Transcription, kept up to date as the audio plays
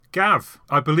Gav,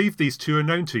 I believe these two are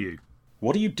known to you.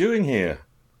 What are you doing here?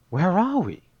 Where are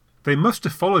we? They must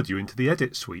have followed you into the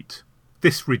edit suite.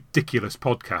 This ridiculous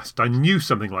podcast. I knew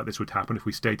something like this would happen if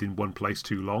we stayed in one place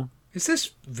too long. Is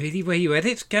this really where you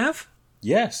edit, Gav?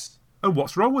 Yes. And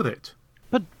what's wrong with it?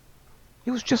 But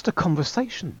it was just a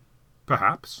conversation.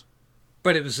 Perhaps.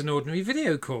 But it was an ordinary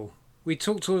video call. We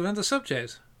talked all around the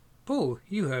subject. Paul,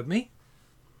 you heard me.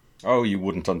 Oh, you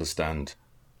wouldn't understand.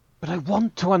 But I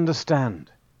want to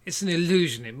understand. It's an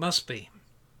illusion, it must be.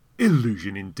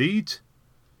 Illusion indeed.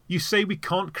 You say we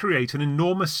can't create an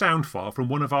enormous sound file from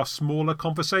one of our smaller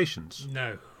conversations?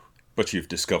 No. But you've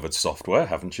discovered software,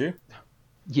 haven't you?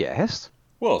 Yes?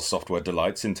 Well, software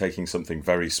delights in taking something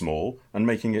very small and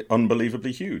making it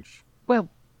unbelievably huge. Well,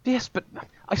 yes, but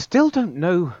I still don't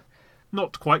know.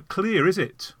 Not quite clear, is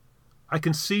it? I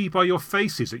can see by your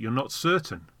faces that you're not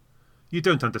certain. You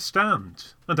don't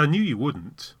understand, and I knew you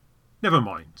wouldn't. Never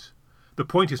mind. The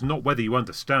point is not whether you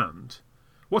understand.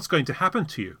 What's going to happen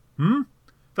to you,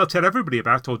 They'll tell everybody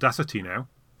about Audacity now.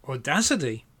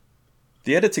 Audacity?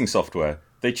 The editing software,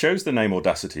 they chose the name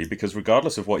Audacity because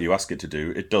regardless of what you ask it to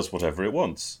do, it does whatever it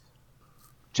wants.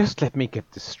 Just let me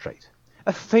get this straight.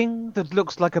 A thing that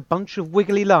looks like a bunch of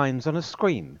wiggly lines on a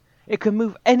screen. It can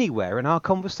move anywhere in our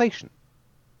conversation.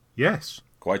 Yes.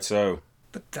 Quite so.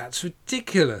 But that's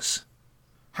ridiculous.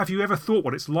 Have you ever thought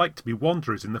what it's like to be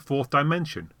wanderers in the fourth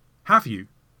dimension? Have you?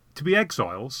 To be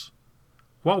exiles?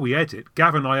 While we edit,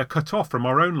 Gav and I are cut off from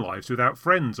our own lives without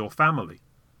friends or family.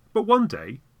 But one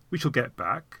day, we shall get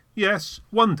back. Yes,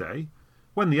 one day,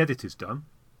 when the edit is done.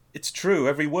 It's true,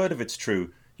 every word of it's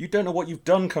true. You don't know what you've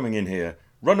done coming in here.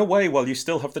 Run away while you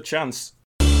still have the chance.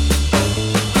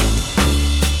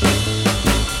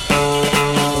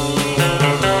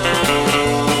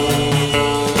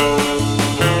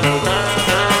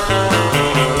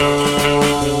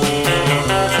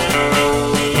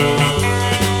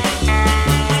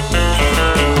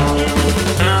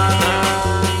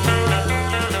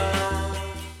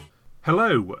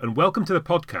 Hello, and welcome to the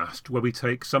podcast where we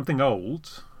take something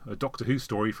old, a Doctor Who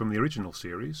story from the original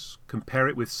series, compare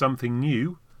it with something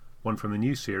new, one from the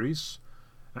new series,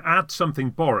 add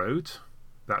something borrowed,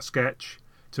 that sketch,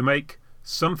 to make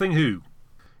Something Who.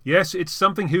 Yes, it's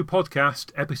Something Who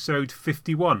podcast, episode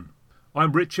 51.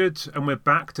 I'm Richard, and we're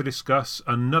back to discuss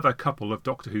another couple of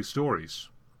Doctor Who stories.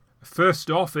 First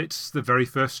off, it's the very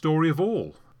first story of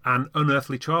all, An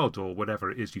Unearthly Child, or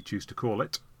whatever it is you choose to call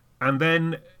it. And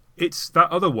then it's that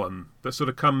other one that sort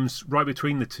of comes right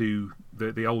between the two,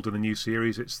 the old and the new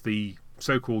series. It's the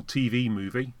so-called TV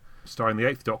movie starring the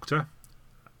Eighth Doctor.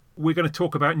 We're going to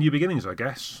talk about New Beginnings, I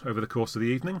guess, over the course of the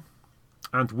evening.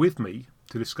 And with me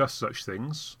to discuss such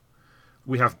things,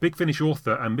 we have Big Finish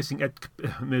author and missing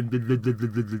episodes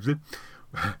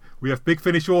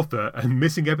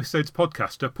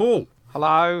podcaster Paul.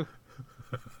 Hello.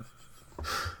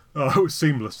 Oh, it was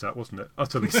seamless, that, wasn't it?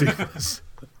 Utterly seamless.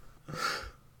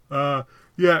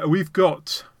 We've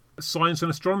got science and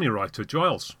astronomy writer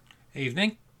Giles.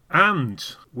 Evening. And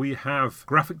we have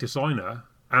graphic designer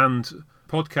and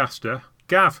podcaster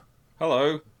Gav.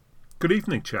 Hello. Good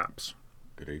evening, chaps.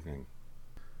 Good evening.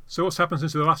 So what's happened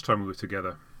since the last time we were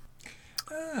together?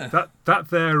 That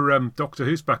there Doctor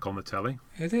Who's back on the telly.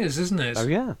 It is, isn't it? Oh,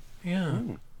 yeah. Yeah.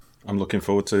 I'm looking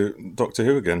forward to Doctor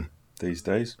Who again these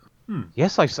days.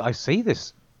 Yes, I see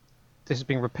this. This is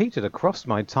being repeated across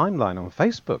my timeline on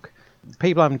Facebook.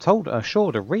 People I'm told are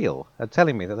assured are real are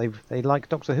telling me that they like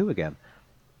Doctor Who again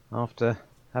after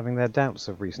having their doubts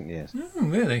of recent years.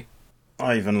 Really?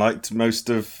 I even liked most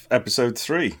of episode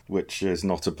 3, which is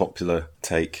not a popular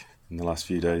take in the last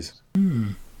few days.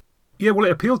 Yeah, well,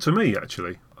 it appealed to me,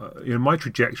 actually. My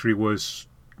trajectory was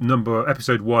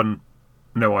episode 1,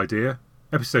 no idea.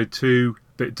 Episode 2,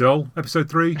 bit dull. Episode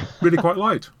 3, really quite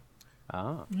liked.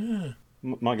 Ah. Yeah.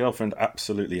 My girlfriend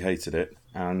absolutely hated it,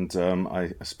 and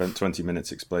I spent 20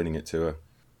 minutes explaining it to her.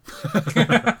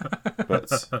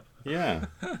 But, yeah,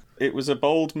 it was a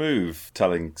bold move,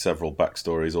 telling several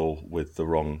backstories all with the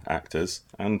wrong actors,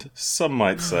 and some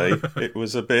might say it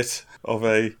was a bit of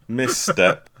a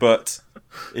misstep, but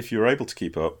if you were able to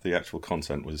keep up, the actual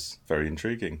content was very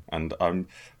intriguing, and I'm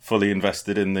fully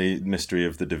invested in the mystery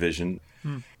of the division.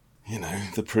 You know,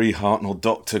 the pre-Hartnell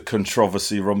Doctor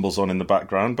controversy rumbles on in the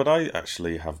background, but I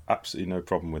actually have absolutely no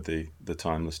problem with the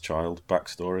Timeless Child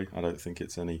backstory. I don't think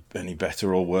it's any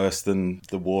better or worse than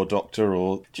the War Doctor.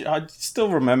 I still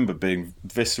remember being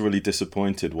viscerally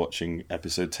disappointed watching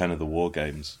episode 10 of the War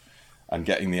Games and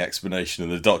getting the explanation,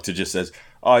 and the Doctor just says,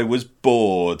 "I was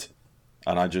bored."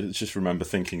 And I just remember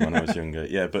thinking when I was younger,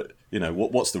 yeah, but, you know,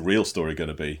 what's the real story going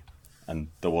to be? And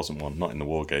there wasn't one, not in the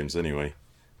War Games anyway.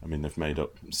 I mean, they've made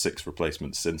up 6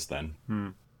 replacements since then.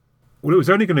 Well, it was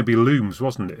only going to be Looms,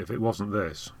 wasn't it, if it wasn't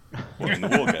this? What, in the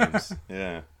War Games?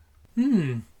 Yeah.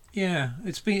 Yeah,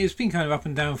 it's been kind of up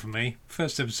and down for me.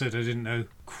 First episode, I didn't know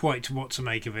quite what to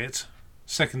make of it.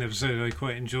 Second episode, I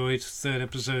quite enjoyed. Third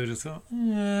episode, I thought,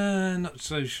 not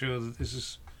so sure that this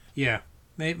is... Yeah,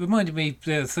 it reminded me,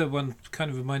 the third one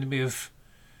kind of reminded me of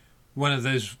one of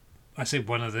those, I say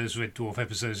one of those Red Dwarf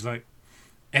episodes, like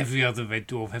every other Red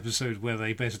Dwarf episode where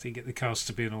they basically get the cast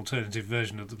to be an alternative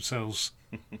version of themselves.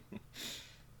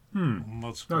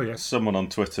 Oh, yes. Someone on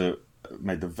Twitter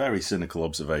made the very cynical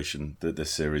observation that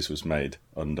this series was made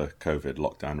under COVID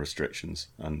lockdown restrictions,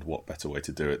 and what better way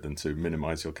to do it than to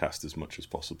minimise your cast as much as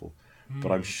possible.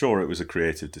 But I'm sure it was a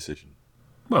creative decision.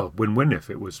 Well, win-win if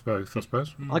it was both, I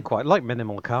suppose. I quite like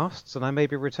minimal casts, and I may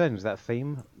be returning to that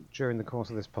theme during the course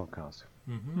of this podcast.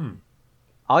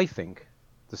 I think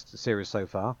the series so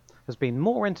far has been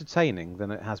more entertaining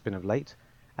than it has been of late,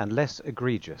 and less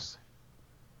egregious.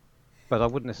 But I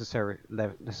wouldn't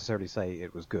necessarily say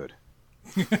it was good.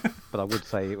 But I would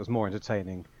say it was more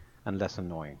entertaining and less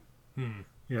annoying.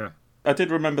 Yeah. I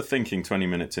did remember thinking 20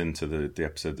 minutes into the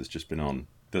episode that's just been on,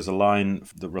 there's a line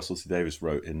that Russell T Davies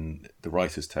wrote in The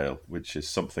Writer's Tale, which is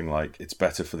something like, it's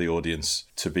better for the audience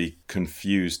to be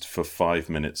confused for 5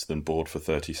 minutes than bored for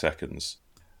 30 seconds.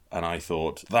 And I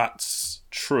thought, that's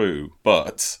true,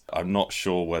 but I'm not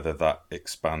sure whether that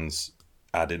expands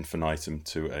ad infinitum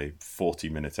to a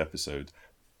 40-minute episode.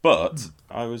 But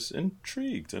I was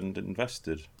intrigued and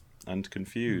invested and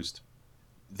confused.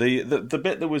 The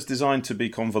bit that was designed to be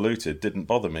convoluted didn't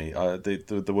bother me.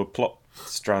 There were plot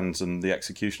strands and the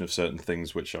execution of certain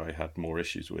things which I had more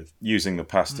issues with. Using the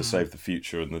past to save the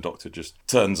future, and the Doctor just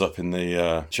turns up in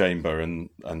the chamber and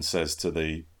says to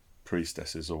the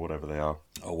priestesses or whatever they are,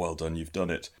 "Oh, well done, you've done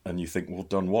it." And you think, well,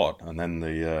 done what? And then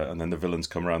the villains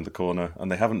come around the corner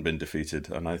and they haven't been defeated.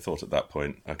 And I thought at that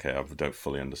point, okay, I don't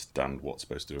fully understand what's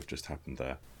supposed to have just happened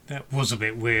there. That was a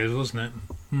bit weird, wasn't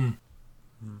it?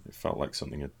 It felt like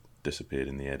something had disappeared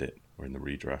in the edit or in the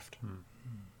redraft.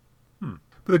 But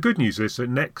the good news is that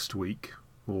next week,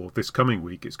 or this coming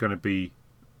week, it's going to be,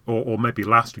 or maybe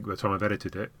last week by the time I've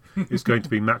edited it, it's going to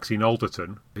be Maxine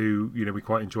Alderton, who we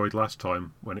quite enjoyed last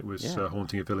time when it was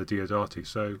Haunting of Villa Diodati.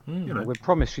 So, We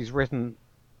promise she's written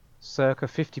circa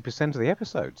 50% of the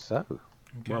episodes, so...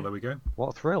 Well, there we go.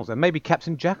 What thrills. And maybe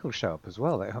Captain Jack will show up as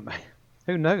well.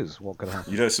 Who knows what could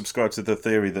happen. You don't subscribe to the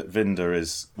theory that Vinder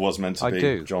was meant to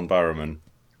be John Barrowman?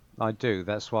 I do.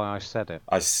 That's why I said it.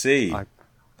 I see.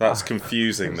 That's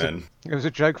confusing then. It was a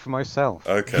joke for myself.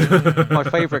 Okay. My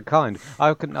favourite kind.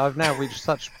 I've now reached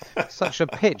such a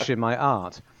pitch in my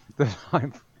art that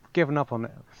I've given up on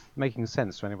making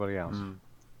sense to anybody else.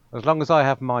 As long as I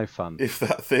have my fun. If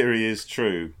that theory is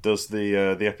true, does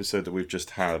the episode that we've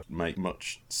just had make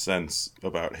much sense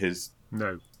about his...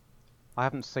 No. I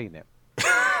haven't seen it.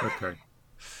 Okay.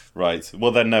 Right.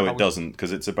 Well, then no, it doesn't,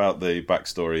 because it's about the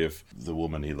backstory of the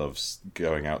woman he loves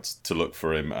going out to look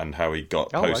for him and how he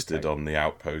got posted on the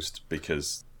outpost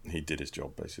because he did his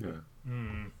job, basically.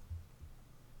 Yeah.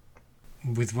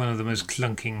 With one of the most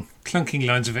clunking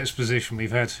lines of exposition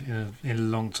we've had in a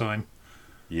long time.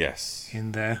 Yes.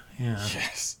 In there, yeah.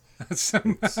 Yes. It's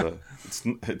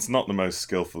not the most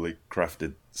skillfully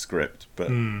crafted script, but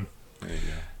there you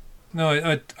go.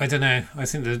 No, I don't know. I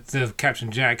think the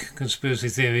Captain Jack conspiracy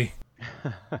theory,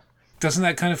 doesn't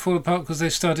that kind of fall apart because they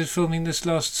started filming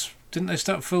didn't they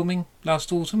start filming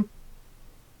last autumn?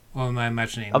 Or am I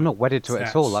imagining? I'm not wedded to it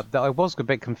at all. I was a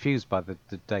bit confused by the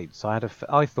dates.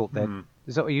 I thought they'd...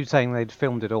 Is that what you're saying? They'd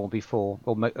filmed it all before,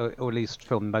 or at least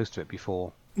filmed most of it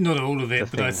before? Not all of it,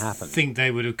 but I think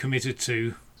they would have committed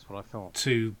to... That's what I thought.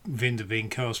 To Vinder being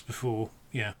cast before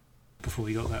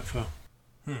we got that far.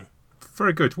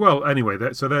 Very good. Well, anyway,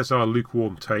 so there's our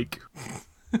lukewarm take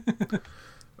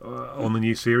on the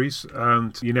new series,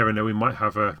 and you never know, we might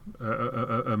have a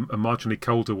marginally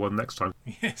colder one next time.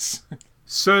 Yes.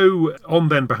 So on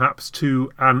then perhaps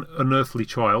to An Unearthly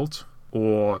Child,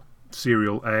 or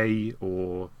Serial A,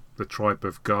 or The Tribe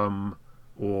of Gum,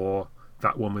 or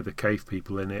that one with the cave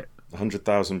people in it.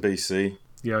 100,000 BC.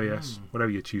 Yeah, yes,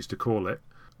 whatever you choose to call it.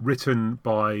 Written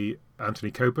by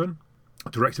Anthony Coburn,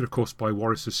 directed, of course, by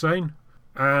Waris Hussein.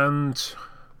 And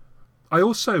I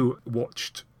also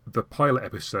watched the pilot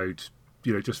episode,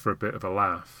 just for a bit of a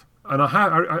laugh. And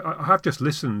I have just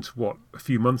listened, a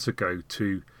few months ago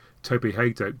to Toby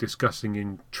Haydock discussing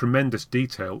in tremendous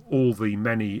detail all the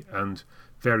many and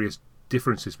various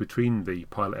differences between the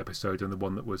pilot episode and the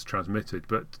one that was transmitted.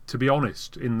 But to be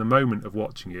honest, in the moment of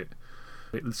watching it,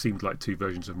 it seemed like two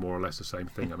versions of more or less the same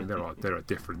thing. I mean, there are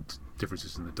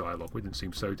differences in the dialogue. It didn't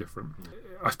seem so different.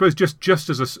 I suppose just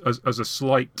as a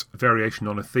slight variation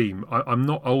on a theme, I'm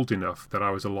not old enough that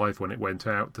I was alive when it went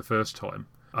out the first time,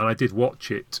 and I did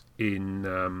watch it in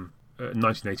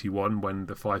 1981 when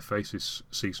the Five Faces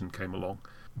season came along.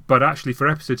 But actually, for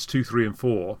episodes 2, 3, and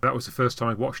 4, that was the first time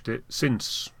I watched it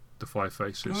since the Five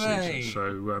Faces Hooray. season.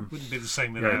 So Wouldn't be the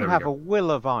same yeah, without. You there we have go. a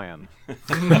will of iron.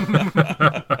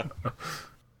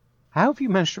 How have you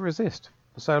managed to resist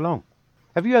for so long?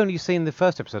 Have you only seen the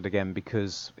first episode again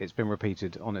because it's been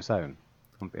repeated on its own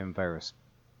in various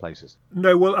places?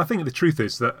 No, well, I think the truth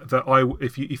is that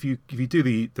if you do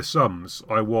the sums,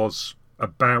 I was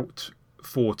about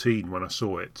 14 when I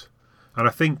saw it, and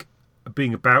I think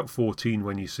being about 14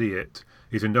 when you see it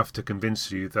is enough to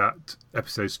convince you that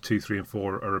episodes 2, 3, and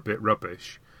 4 are a bit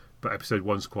rubbish, but episode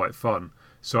 1's quite fun.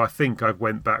 So I think I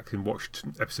went back and watched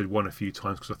episode 1 a few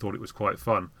times because I thought it was quite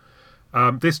fun.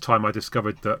 This time I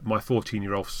discovered that my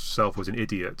 14-year-old self was an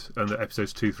idiot, and that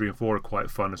episodes 2, 3, and 4 are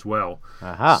quite fun as well.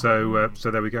 Aha.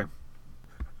 So there we go.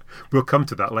 We'll come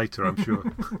to that later, I'm sure.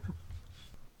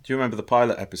 Do you remember the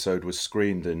pilot episode was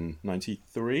screened in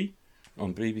 93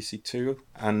 on BBC Two?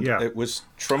 And Yeah. it was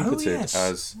trumpeted yes. as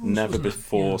It was, never wasn't it?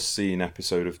 before Yeah. seen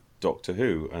episode of Doctor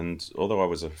Who. And although I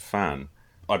was a fan,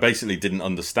 I basically didn't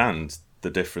understand the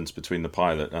difference between the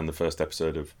pilot and the first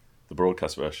episode of the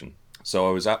broadcast version. So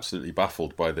I was absolutely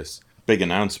baffled by this big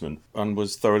announcement and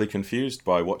was thoroughly confused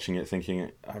by watching it,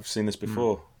 thinking, I've seen this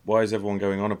before. Why is everyone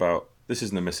going on about this?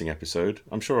 Isn't a missing episode.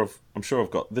 I'm sure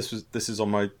I've got this is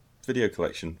on my video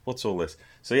collection. What's all this?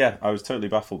 So yeah, I was totally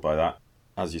baffled by that.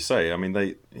 As you say, I mean,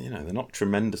 they're not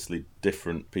tremendously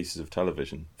different pieces of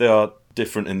television. They are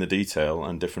different in the detail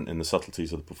and different in the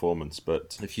subtleties of the performance.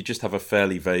 But if you just have a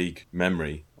fairly vague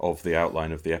memory of the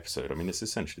outline of the episode, I mean, it's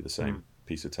essentially the same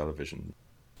piece of television.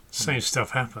 Same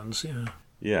stuff happens, yeah.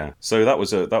 Yeah. So that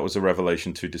was a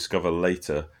revelation to discover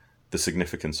later the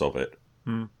significance of it,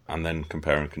 and then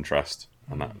compare and contrast,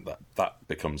 and that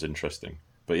becomes interesting.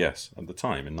 But yes, at the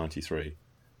time in '93,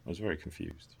 I was very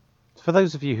confused. For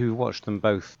those of you who watched them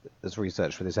both as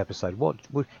research for this episode,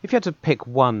 if you had to pick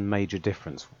one major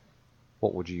difference,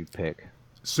 what would you pick?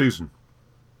 Susan.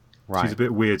 Right. She's a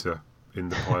bit weirder in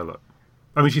the pilot.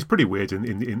 I mean, she's pretty weird in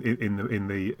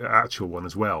the actual one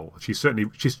as well. She's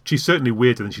certainly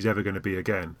weirder than she's ever going to be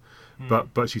again.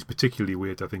 But she's particularly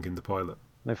weird, I think, in the pilot.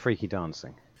 No freaky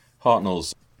dancing.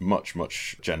 Hartnell's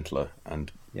much gentler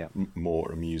and Yeah.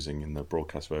 more amusing in the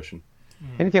broadcast version.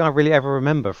 Anything I really ever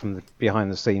remember from the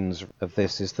behind the scenes of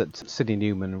this is that Sidney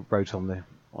Newman wrote on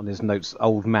his notes,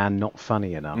 "Old man not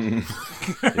funny enough."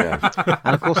 Yeah.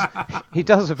 And of course, he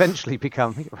does eventually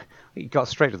become. He got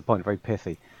straight to the point, very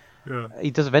pithy. Yeah. He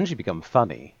does eventually become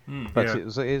funny, but Yeah. it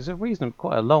was a reason,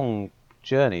 quite a long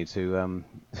journey to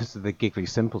the giggly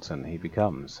simpleton he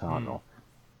becomes, Hartnell.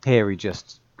 Here he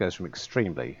just goes from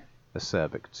extremely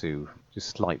acerbic to just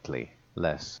slightly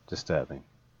less disturbing.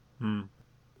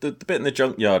 The bit in the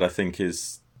junkyard, I think,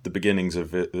 is the beginnings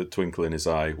of the twinkle in his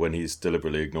eye when he's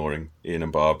deliberately ignoring Ian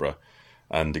and Barbara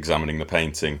and examining the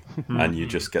painting, and you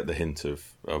just get the hint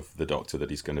of the Doctor that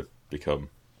he's going to become.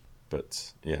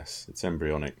 But yes, it's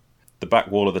embryonic. The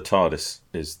back wall of the TARDIS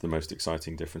is the most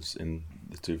exciting difference in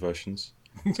the two versions.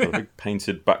 It's got a big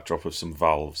painted backdrop of some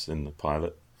valves in the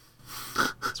pilot.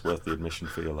 It's worth the admission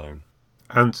fee alone.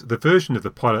 And the version of the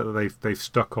pilot that they've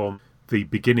stuck on the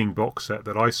beginning box set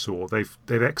that I saw, they've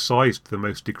excised the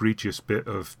most egregious bit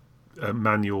of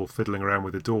manual fiddling around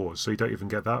with the doors, so you don't even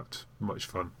get that much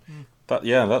fun. That's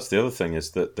the other thing,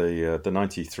 is that the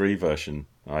 93 version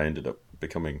I ended up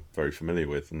becoming very familiar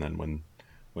with, and then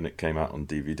when it came out on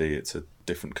DVD, it's a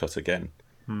different cut again.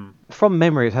 From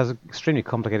memory, it has an extremely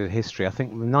complicated history. I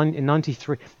think in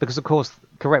 93, because of course,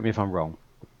 correct me if I'm wrong,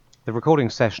 the recording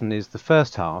session is the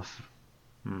first half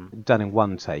done in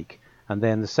one take, and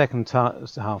then the second half,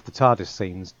 the TARDIS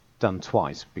scene's done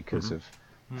twice because of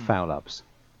foul-ups.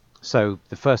 So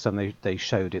the first time they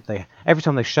showed it, every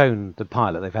time they've shown the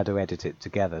pilot, they've had to edit it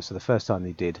together. So the first time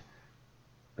they did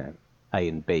A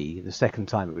and B. The second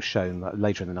time it was shown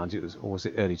later in the 90s, or was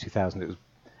it early 2000? It was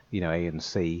A and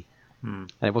C.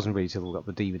 And it wasn't really till we got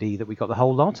the DVD that we got the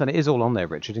whole lot. And it is all on there,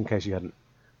 Richard, in case you hadn't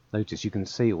noticed. You can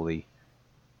see all the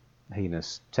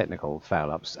heinous technical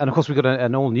foul-ups. And of course we got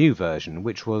an all-new version,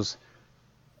 which was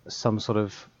some sort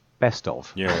of best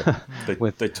of. Yeah,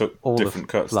 with they took all different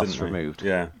the cuts, fluffs didn't they? removed.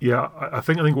 Yeah. Yeah, I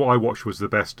think what I watched was the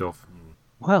best of.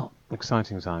 Well,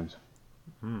 exciting times.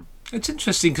 It's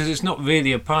interesting because it's not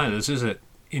really a pilot, is it?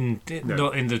 No.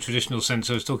 Not in the traditional sense.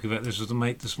 I was talking about this with a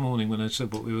mate this morning when I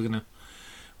said what we were going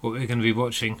to be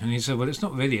watching, and he said, "Well, it's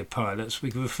not really a pilot. So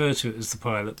we can refer to it as the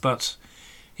pilot, but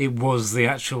it was the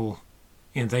actual.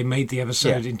 They made the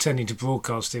episode intending to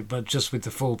broadcast it, but just with the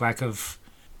fallback of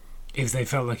if they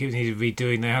felt like it needed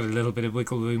redoing, they had a little bit of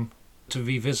wiggle room to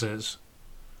revisit.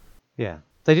 Yeah.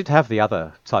 They did have the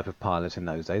other type of pilot in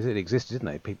those days. It existed,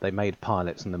 didn't they? They made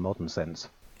pilots in the modern sense.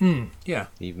 Yeah,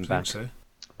 Even I think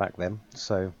back then.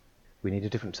 So we need a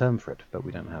different term for it, but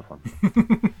we don't have one.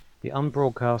 The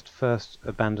unbroadcast first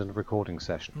abandoned recording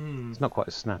session. It's not quite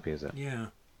as snappy, is it? Yeah.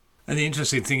 And the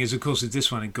interesting thing is, of course, if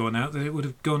this one had gone out, then it would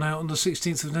have gone out on the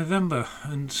 16th of November,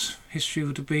 and history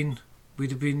we'd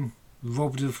have been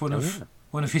robbed of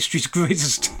one of history's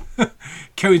greatest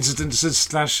coincidences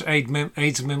 /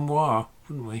 AIDS memoir,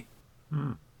 wouldn't we?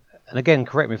 And again,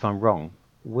 correct me if I'm wrong,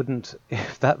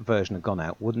 if that version had gone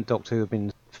out, wouldn't Doctor Who have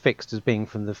been fixed as being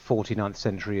from the 49th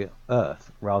century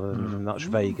Earth rather than from much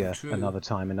vaguer another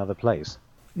time, another place?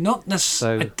 Not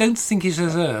necessarily. I don't think he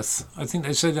says Earth. I think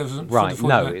they say that. Right,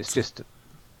 no, it's just...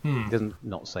 He doesn't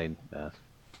not say Earth.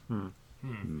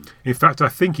 In fact, I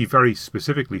think he very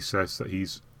specifically says that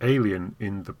he's alien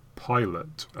in the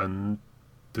pilot, and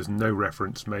there's no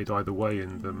reference made either way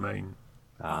in the main.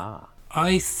 Ah.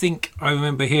 I think I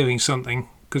remember hearing something,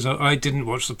 because I didn't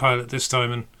watch the pilot this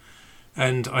time,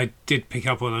 and I did pick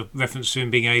up on a reference to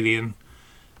him being alien,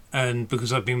 and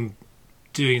because I've been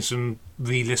doing some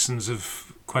re-listens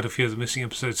of quite a few of the missing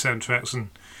episode soundtracks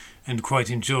and quite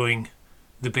enjoying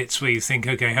the bits where you think,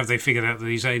 okay, have they figured out that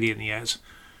he's alien yet?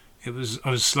 I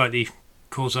was slightly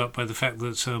caught up by the fact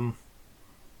that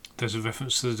there's a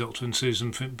reference to the Doctor and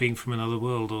Susan being from another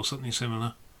world or something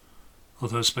similar.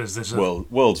 Although I suppose there's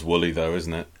world's woolly though,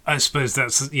 isn't it? I suppose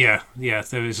that's yeah.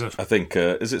 There is a. I think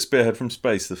is it Spearhead from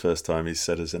Space the first time he's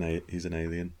said he's an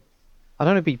alien? I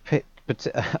don't want to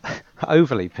be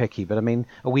overly picky, but I mean,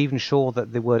 are we even sure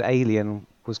that the word alien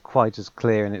was quite as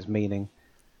clear in its meaning?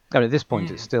 I mean, at this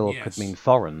point, it still could mean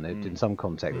foreign in some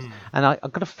contexts. And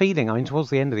I've got a feeling, I mean, towards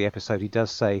the end of the episode, he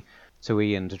does say to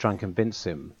Ian to try and convince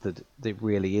him that it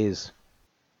really is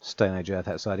Stone Age Earth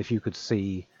outside. If you could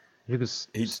stand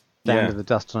in the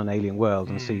dust on an alien world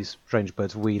and see strange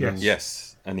birds wheeling.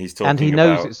 Yes, and he's talking and he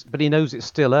knows about... he knows it's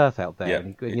still Earth out there, Yeah.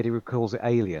 and yet he recalls it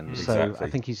alien. Exactly. So I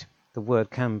think the word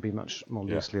can be much more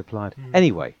loosely applied.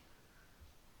 Anyway,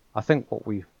 I think what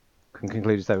we can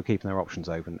conclude is they were keeping their options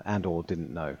open and or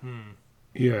didn't know.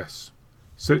 Yes.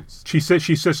 So she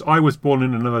says, I was born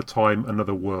in another time,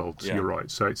 another world. So Yeah. you're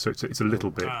right. So it's a little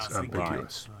bit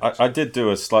ambiguous. I did do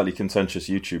a slightly contentious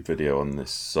YouTube video on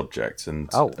this subject,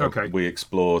 and okay. we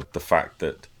explored the fact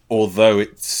that although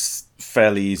it's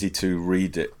fairly easy to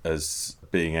read it as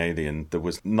being alien, there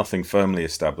was nothing firmly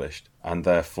established, and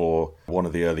therefore one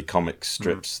of the early comic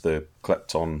strips, the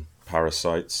Klepton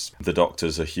parasites, the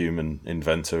Doctor's a human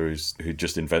inventor who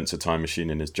just invents a time machine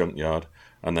in his junkyard.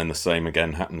 And then the same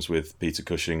again happens with Peter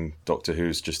Cushing, Doctor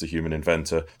Who's just a human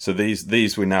inventor. So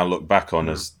these we now look back on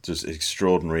as just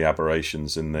extraordinary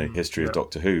aberrations in the history of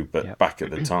Doctor Who. But back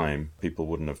at the time, people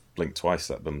wouldn't have blinked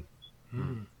twice at them.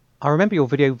 I remember your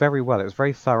video very well. It was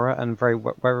very thorough and very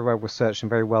well researched and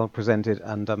very well presented.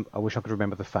 And I wish I could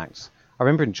remember the facts. I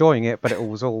remember enjoying it, but it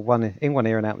was all in one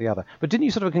ear and out the other. But didn't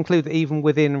you sort of conclude that even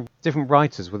within different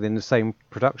writers within the same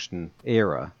production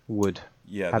era would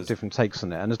have different takes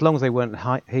on it? And as long as they weren't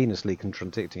heinously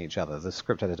contradicting each other, the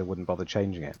script editor wouldn't bother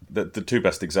changing it. The two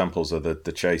best examples are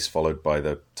the chase followed by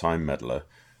the Time Meddler,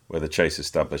 where the chase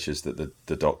establishes that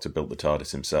the Doctor built the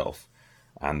TARDIS himself,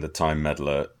 and the Time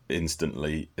Meddler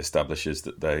instantly establishes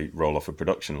that they roll off a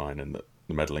production line and that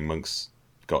the meddling monk's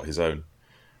got his own.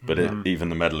 But even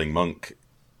the meddling monk,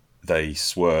 they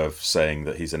swerve saying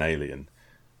that he's an alien.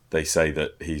 They say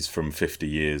that he's from 50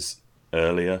 years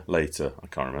later, I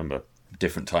can't remember,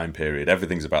 different time period.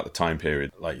 Everything's about the time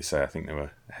period. Like you say, I think they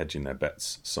were hedging their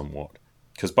bets somewhat.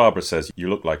 Because Barbara says, you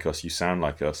look like us, you sound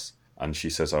like us. And she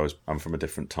says, I'm from a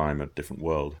different time, a different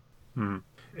world.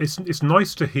 It's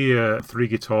nice to hear Three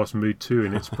Guitars Mood 2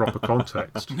 in its proper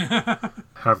context,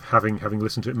 having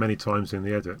listened to it many times in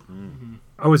the edit.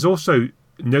 I was also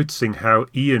noticing how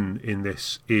Ian in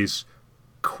this is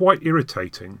quite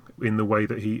irritating in the way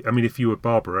that if you were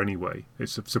Barbara anyway,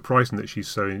 it's surprising that she's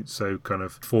so kind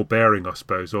of forbearing, I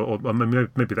suppose, or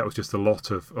maybe that was just a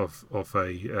lot of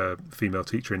a female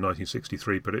teacher in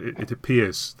 1963, but it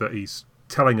appears that he's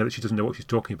telling her that she doesn't know what she's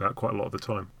talking about quite a lot of the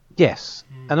time. Yes,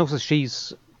 and also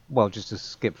she's, just to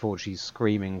skip forward, she's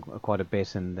screaming quite a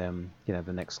bit in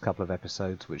the next couple of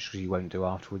episodes, which she won't do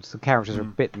afterwards. The characters are a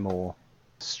bit more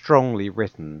strongly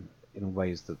written in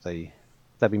ways that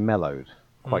they'll be mellowed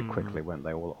quite quickly, won't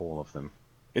they, all of them?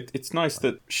 It's nice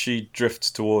that she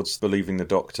drifts towards believing the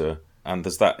Doctor, and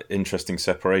there's that interesting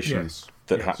separation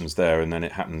that happens there, and then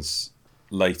it happens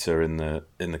later in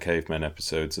the Cavemen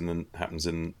episodes, and then happens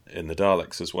in the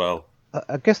Daleks as well.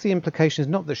 I guess the implication is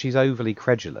not that she's overly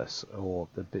credulous, or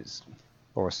that it's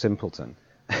or a simpleton.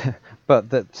 But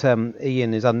that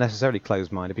Ian is unnecessarily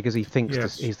closed-minded because he thinks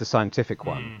Yes. he's the scientific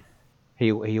one.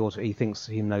 He thinks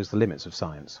he knows the limits of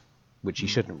science, which he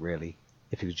shouldn't really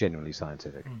if he was genuinely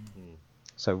scientific.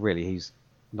 So really, he's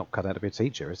not cut out to be a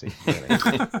teacher, is he?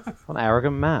 Really? What an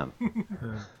arrogant man.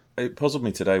 It puzzled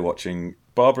me today watching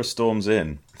Barbara storms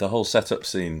in. The whole setup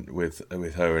scene with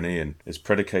her and Ian is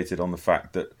predicated on the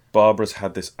fact that Barbara's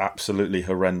had this absolutely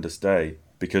horrendous day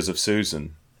because of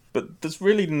Susan. But there's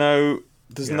really no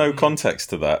context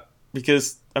to that.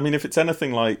 Because, I mean, if it's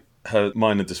anything like her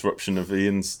minor disruption of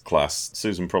Ian's class,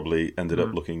 Susan probably ended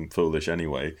up looking foolish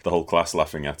anyway. The whole class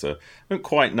laughing at her. I don't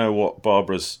quite know what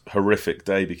Barbara's horrific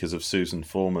day because of Susan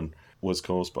Foreman was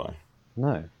caused by.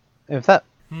 No. If that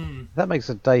makes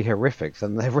a day horrific,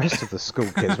 then the rest of the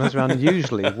school kids must be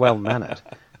unusually well-mannered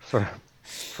for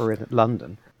in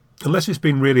London. Unless it's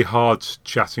been really hard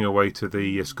chatting away to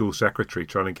the school secretary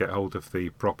trying to get hold of the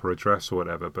proper address or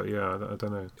whatever. But yeah, I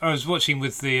don't know. I was watching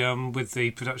with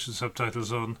the production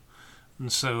subtitles on,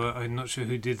 and so I'm not sure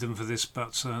who did them for this,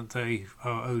 but they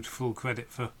are owed full credit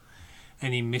for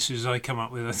any misses I come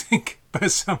up with, I think.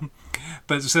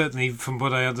 But certainly, from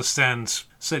what I understand,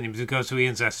 certainly with regard to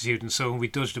Ian's attitude and so on, we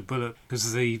dodged a bullet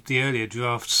because the earlier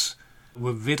drafts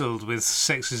were riddled with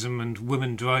sexism and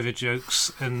women driver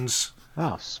jokes and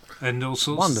all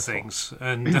sorts of things.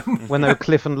 And when they were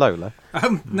Cliff and Lola?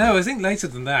 no, I think later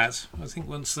than that. I think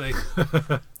once they...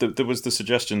 There was the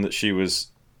suggestion that she was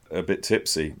a bit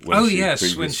tipsy.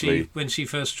 When she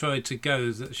first tried to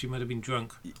go, that she might have been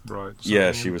drunk. Right.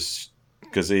 Yeah, she was...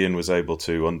 Because Ian was able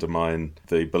to undermine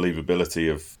the believability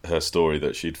of her story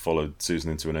that she'd followed Susan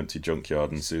into an empty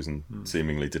junkyard and Susan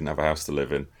seemingly didn't have a house to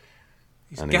live in.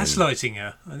 He's gaslighting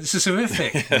her. This is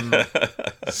horrific.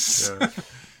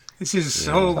 This is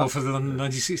horrible for the London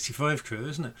 1965 crew,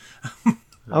 isn't it?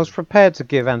 I was prepared to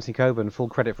give Anthony Coburn full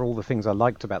credit for all the things I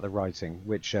liked about the writing,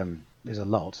 which is a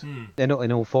lot. In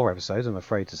all 4 episodes, I'm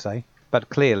afraid to say. But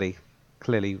clearly,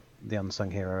 the unsung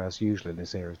hero, as usual in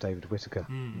this era, is David Whittaker.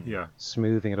 Yeah.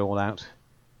 Smoothing it all out.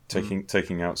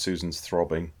 Taking out Susan's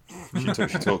throbbing. She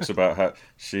talks about how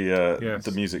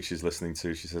the music she's listening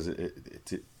to, she says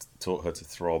it taught her to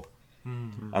throb.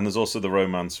 And there's also the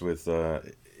romance with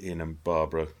Ian and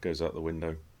Barbara goes out the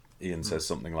window. Ian says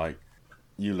something like,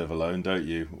 "You live alone, don't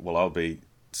you? Well, I'll be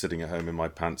sitting at home in my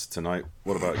pants tonight.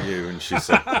 What about you?" And she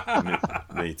said,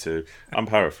 me too. I'm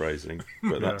paraphrasing,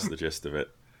 but that's the gist of it.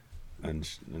 And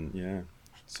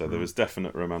so there was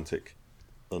definite romantic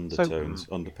undertones,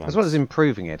 underpants. As well as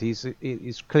improving it, he's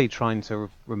clearly trying to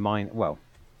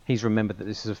he's remembered that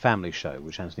this is a family show,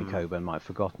 which Anthony Coburn might have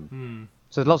forgotten.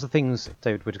 So there's lots of things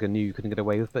David Whittaker knew you couldn't get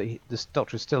away with, but this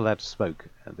Doctor is still allowed to smoke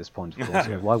at this point, of course.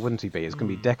 Why wouldn't he be? It's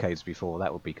going to be decades before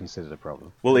that would be considered a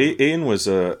problem. Well, Ian was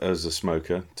as a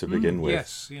smoker to begin with.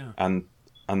 Yes, yeah. And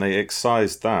they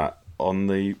excised that on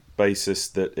the basis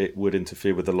that it would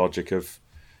interfere with the logic of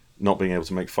not being able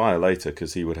to make fire later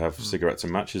because he would have cigarettes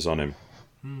and matches on him.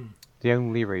 The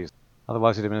only reason.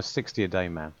 Otherwise he'd have been a 60 a day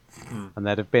man. And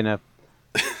there'd have been a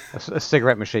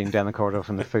cigarette machine down the corridor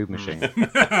from the food machine.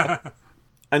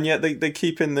 And yet they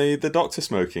keep in the Doctor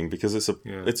smoking because it's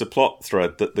a plot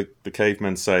thread that the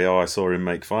cavemen say, "Oh, I saw him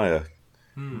make fire,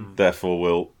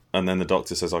 therefore and then the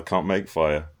Doctor says, "I can't make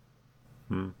fire."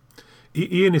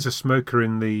 Ian is a smoker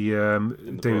in the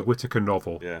David book. Whittaker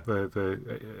novel, Yeah.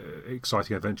 the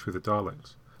exciting adventure with the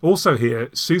Daleks. Also here,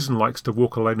 Susan likes to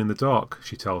walk alone in the dark,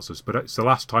 she tells us, but it's the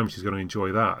last time she's going to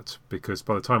enjoy that, because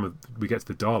by the time we get to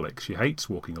the Daleks, she hates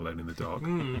walking alone in the dark.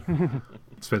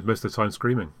 Spends most of the time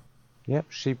screaming. Yep,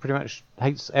 she pretty much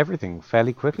hates everything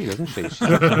fairly quickly, doesn't she?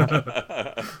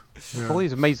 All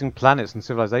these amazing planets and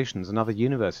civilizations and other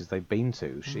universes they've been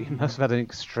to, she must have had an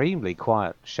extremely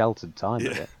quiet, sheltered time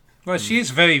with it. Well, she is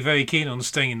very, very keen on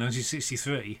staying in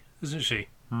 1963, isn't she?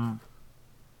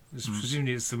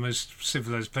 Presumably it's the most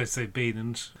civilised place they've been,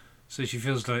 and so she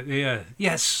feels like,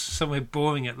 yes, somewhere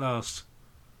boring at last.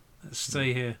 Let's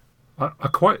stay here. I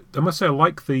must say I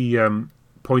like the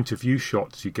point of view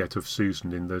shots you get of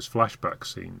Susan in those flashback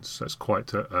scenes. That's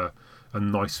quite a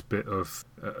nice bit of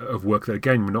work that,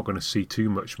 again, we're not going to see too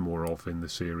much more of in the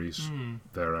series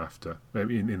thereafter.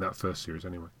 In that first series,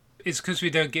 anyway. It's because we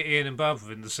don't get Ian and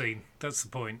Barbara in the scene. That's the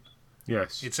point.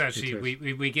 Yes. It's actually,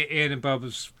 we get Ian and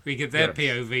Barbara's, we get their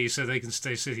POV so they can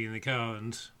stay sitting in the car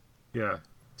and... Yeah.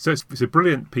 So it's a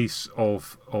brilliant piece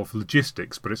of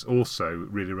logistics, but it's also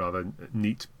really rather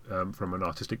neat from an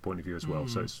artistic point of view as well.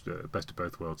 So it's best of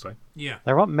both worlds, eh? Yeah.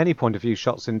 There aren't many point of view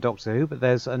shots in Doctor Who, but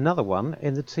there's another one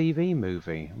in the TV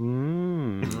movie.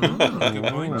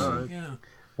 Good point. Yeah.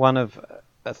 One of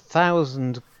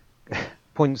 1,000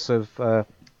 points of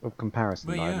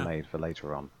comparison I've made for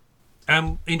later on.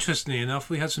 Interestingly enough,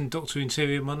 we had some Doctor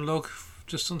Interior monologue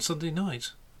just on Sunday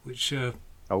night, which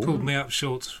pulled me up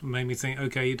short and made me think,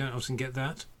 okay, you don't often get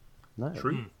that. No.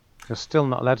 True. You're still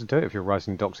not allowed to do it if you're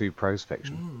writing Doctor Who prose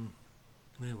fiction.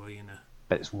 Yeah, well, you know.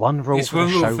 But it's one rule It's for one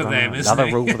the rule for showrunner, them, isn't another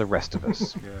it? rule for the rest of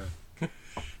us. Yeah.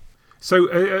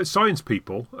 So, science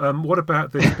people, what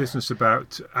about this business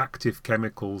about active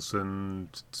chemicals and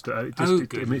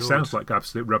it sounds like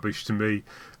absolute rubbish to me.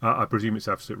 I presume it's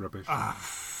absolute rubbish.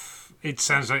 It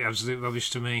sounds like absolute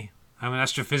rubbish to me. I'm an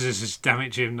astrophysicist, damn it,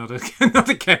 Jim, not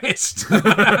a chemist.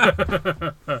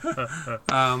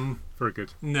 Very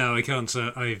good. No, I can't.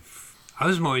 I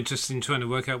was more interested in trying to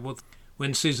work out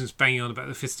when Susan's banging on about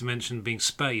the fifth dimension being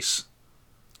space.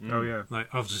 Oh yeah. Like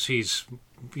after she's,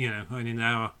 only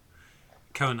now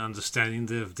current understanding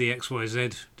the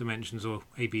XYZ dimensions or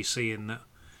ABC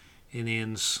in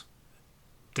Ian's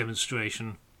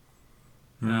demonstration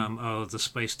are the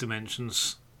space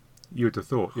dimensions. You would have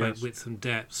thought, Height, yes. width and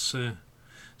depth. So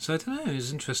I don't know.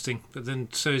 It's interesting. But then,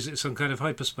 so is it some kind of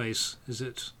hyperspace? Is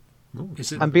it? Ooh.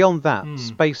 Is it? And beyond that,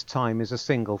 space-time is a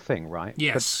single thing, right?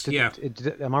 Yes, But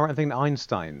am I right in thinking that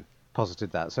Einstein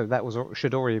posited that? So that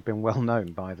should already have been well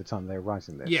known by the time they were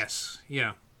writing this. Yes.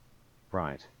 Yeah.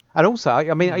 Right. And also,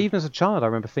 I mean, even as a child, I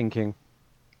remember thinking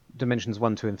dimensions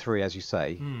 1, 2, and 3, as you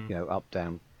say, up,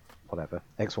 down, whatever,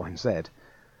 X, Y, and Z.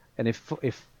 And if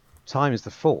time is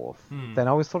the fourth, then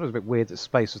I always thought it was a bit weird that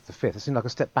space was the fifth. It seemed like a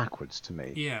step backwards to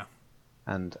me. Yeah.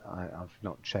 And I've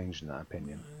not changed in that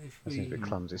opinion. It seems a bit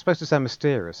clumsy. It's supposed to sound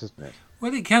mysterious, isn't it?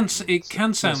 Well, it can sound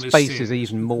Space mysterious. is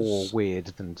even more weird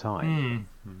than time.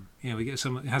 Yeah, we had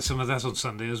some of that on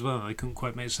Sunday as well. I couldn't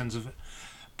quite make sense of it.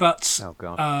 But Oh,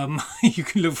 God. you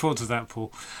can look forward to that,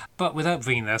 Paul. But without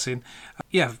bringing that in,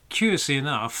 curiously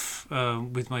enough,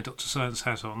 with my Dr. Science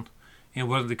hat on,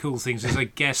 one of the cool things is I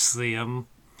guess the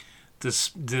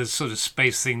sort of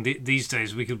space thing these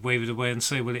days, we could wave it away and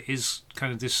say, well, it is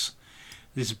kind of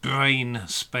this brain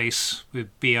space with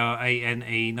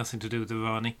BRANE, nothing to do with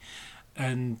Irani.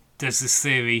 And there's this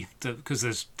theory that because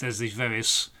there's these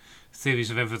various theories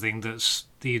of everything, that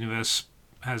the universe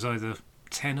has either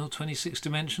 10 or 26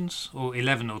 dimensions, or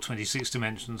 11 or 26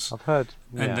 dimensions, I've heard.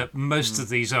 and that most of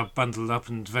these are bundled up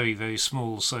and very, very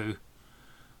small, so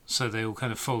they all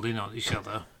kind of fold in on each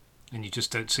other, and you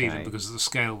just don't see them because of the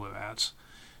scale we're at.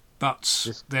 But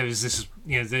there is this,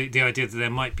 the idea that there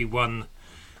might be one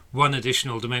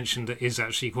additional dimension that is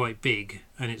actually quite big,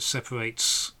 and it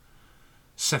separates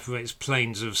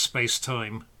planes of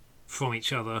space-time from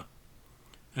each other,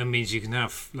 and means you can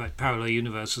have like parallel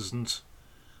universes and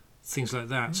things like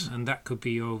that, and that could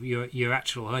be your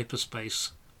actual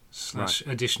hyperspace /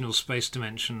 additional space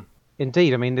dimension.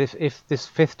 Indeed, I mean, if this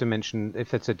fifth dimension,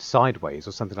 if it said sideways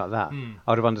or something like that,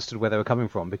 I would have understood where they were coming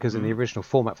from, because in the original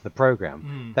format for the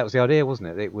programme, that was the idea, wasn't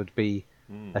it? It would be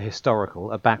a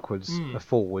historical, a backwards, a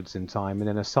forwards in time, and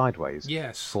then a sideways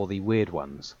for the weird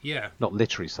ones. Yeah. Not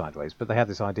literally sideways, but they had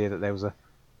this idea that there was a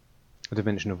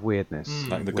dimension of weirdness,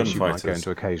 Like the which you might go gunfighters.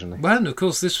 into occasionally. Well, and of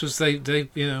course, this was they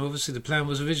obviously the plan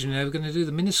was originally they were going to do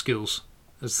the minuscules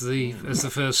as the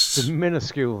first The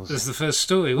minuscules. as the first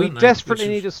story. We weren't they? desperately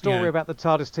Which need a was- story yeah. about the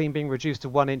TARDIS team being reduced to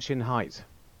 1 inch in height.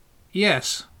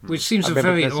 Yes, which seems I a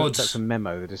remember very that's odd. a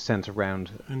memo that is sent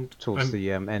around And towards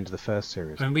the end of the first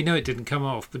series. and we know it didn't come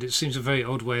off, but it seems a very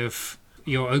odd way of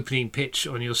your opening pitch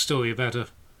on your story about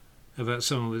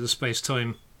someone with a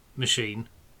space-time machine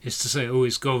is to say, oh,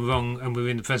 it's gone wrong and we're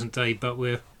in the present day, but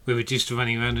we're reduced to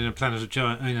running around in a planet of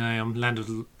giant, Land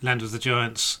of the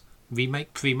Giants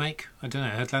pre-make. I don't know.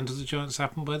 Had Land of the Giants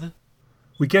happened by then?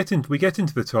 We get into the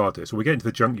TARDIS, or we get into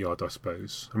the junkyard, I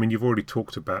suppose. I mean, you've already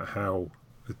talked about how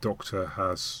the Doctor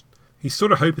he's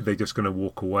sort of hoping they're just going to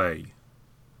walk away.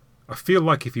 I feel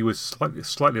like if he was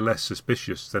slightly less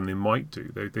suspicious than they might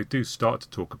do, they do start to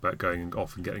talk about going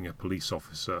off and getting a police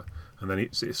officer, and then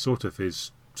it's sort of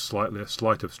his slight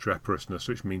obstreperousness,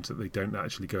 which means that they don't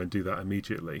actually go and do that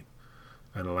immediately,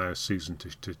 and allow Susan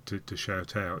to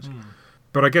shout out.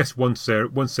 But I guess once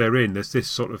they're in, there's this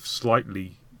sort of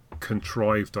slightly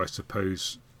contrived, I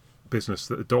suppose, business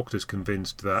that the Doctor's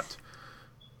convinced that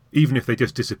even if they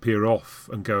just disappear off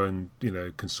and go and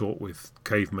consort with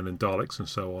cavemen and Daleks and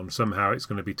so on, somehow it's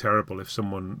going to be terrible if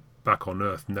someone back on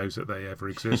Earth knows that they ever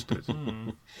existed.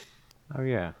 Oh,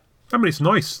 yeah. I mean, it's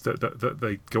nice that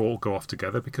they all go off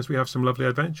together because we have some lovely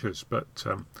adventures, but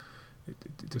it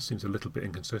just seems a little bit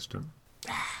inconsistent.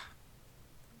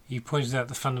 You pointed out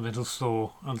the fundamental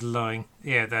flaw underlying.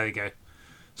 Yeah, there you go.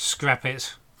 Scrap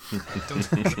it.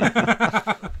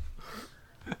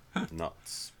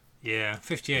 Nuts. Yeah,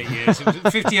 58 years.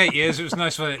 58 years. It was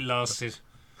nice while it lasted.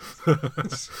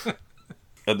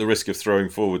 at the risk of throwing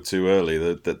forward too early,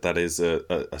 that is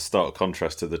a stark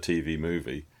contrast to the TV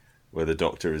movie, where the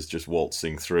Doctor is just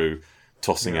waltzing through,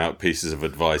 tossing out pieces of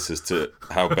advice as to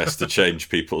how best to change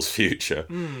people's future.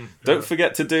 Don't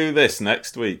forget to do this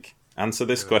next week. Answer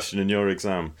this question in your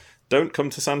exam. Don't come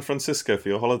to San Francisco for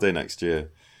your holiday next year.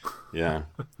 Yeah,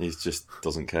 he just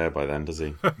doesn't care by then, does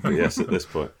he? But yes, at this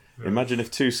point. Imagine if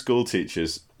 2 school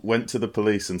teachers went to the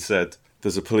police and said,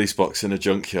 "There's a police box in a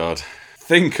junkyard.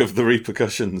 Think of the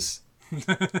repercussions."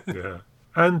 Yeah.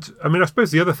 And, I mean, I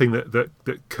suppose the other thing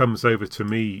that comes over to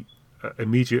me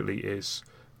immediately is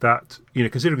that,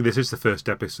 considering this is the first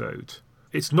episode,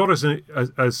 it's not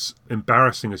as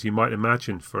embarrassing as you might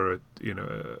imagine for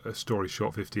a story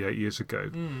shot 58 years ago.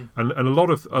 And a lot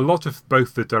of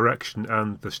both the direction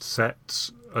and the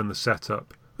sets and the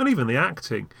setup and even the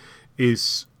acting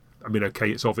is, I mean,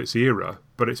 okay, it's of its era,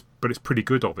 but it's pretty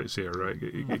good of its era.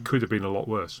 It could have been a lot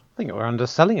worse. I think we're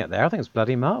underselling it there. I think it's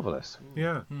bloody marvellous.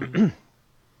 Yeah.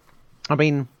 I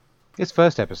mean, this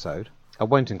first episode, I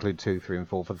won't include 2, 3 and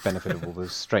 4 for the benefit of all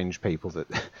those strange people that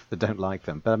don't like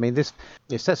them. But I mean,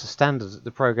 it sets a standard that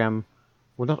the programme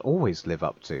will not always live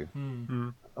up to.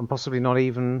 And possibly not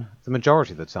even the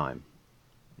majority of the time.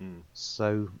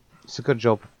 So it's a good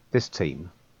job this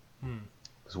team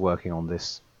was working on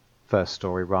this first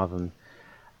story rather than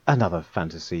another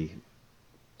fantasy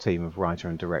team of writer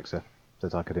and director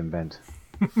that I could invent.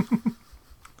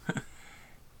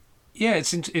 Yeah,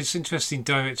 it's interesting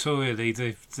directorially,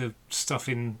 the stuff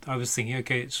in. I was thinking,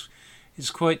 okay, it's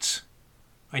quite,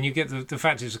 and you get the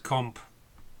fact it's a comp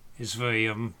is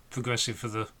very progressive for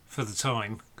the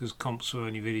time, because comps were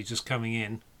only really just coming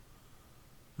in.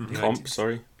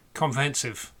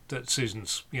 Comprehensive. That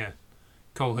Susan's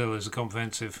Coal Hill is a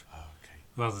comprehensive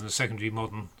rather than a secondary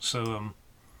modern. So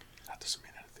that doesn't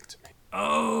mean anything to me.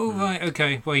 Oh right,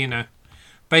 okay. Well,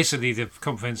 basically the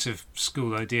comprehensive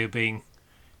school idea being.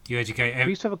 You educate.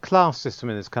 We used to have a class system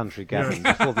in this country, Gavin,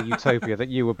 before the utopia that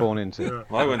you were born into. Yeah.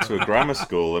 Well, I went to a grammar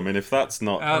school. I mean, if that's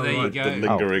not there you go. the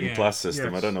lingering class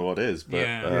system, Yes. I don't know what is. But,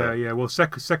 Yeah. Well,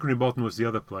 secondary modern was the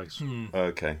other place.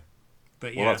 Okay.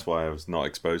 But Well, that's why I was not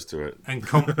exposed to it. And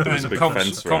a big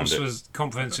fence around it.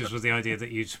 comprehensives was the idea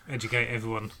that you'd educate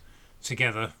everyone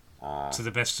together to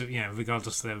the best of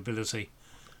regardless of their ability,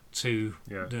 to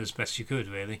do as best you could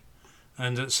really,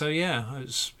 and it's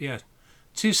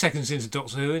 2 seconds into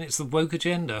Doctor Who and it's the woke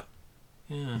agenda.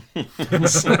 Yeah.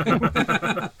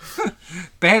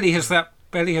 barely has that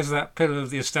pillar of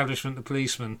the establishment, the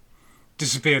policeman,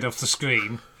 disappeared off the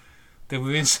screen. Then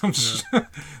we're in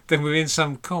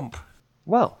some comp.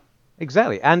 Well,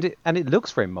 exactly, and it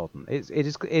looks very modern. It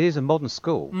is a modern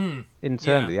school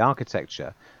internally, the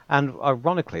architecture, and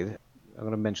ironically, I'm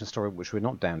going to mention a story which we're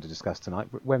not down to discuss tonight.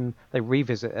 When they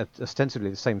revisit ostensibly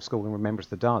the same school in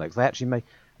Remembrance of the Daleks, they actually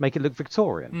make it look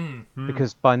Victorian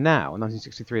because by now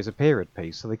 1963 is a period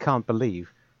piece, so they can't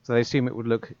believe, so they assume it would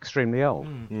look extremely old.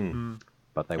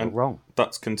 But they were wrong.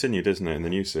 That's continued, isn't it, in the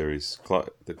new series?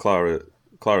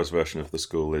 Clara's version of the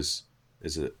school is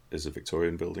a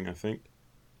Victorian building, I think.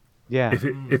 Yeah.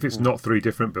 If it's not 3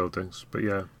 different buildings, but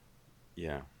yeah.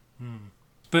 Yeah.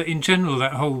 But in general,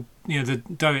 that whole, the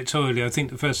directorially, I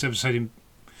think the first episode,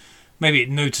 maybe it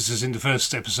notices in the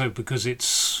first episode because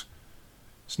it's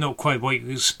not quite what you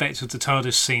expect with the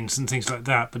TARDIS scenes and things like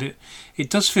that, but it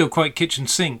does feel quite kitchen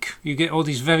sink. You get all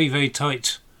these very, very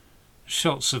tight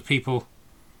shots of people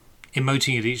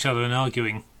emoting at each other and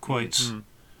arguing quite.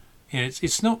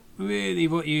 It's not really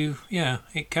what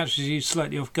it catches you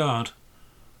slightly off guard.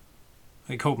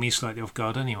 It caught me slightly off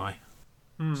guard anyway.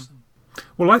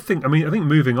 Well, I think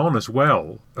moving on as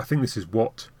well, I think this is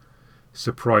what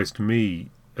surprised me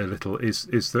a little,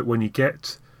 is that when you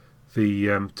get the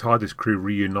TARDIS crew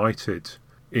reunited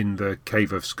in the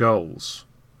Cave of Skulls,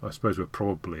 I suppose we're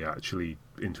probably actually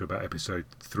into about episode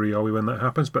 3, are we, when that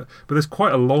happens? But there's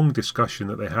quite a long discussion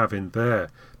that they have in there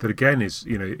that again is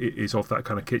of that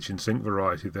kind of kitchen sink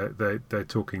variety. They're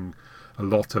talking a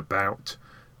lot about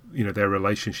their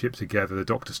relationship together. The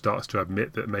Doctor starts to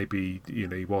admit that maybe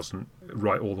he wasn't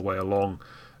right all the way along,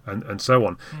 and so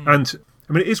on. And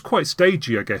I mean, it is quite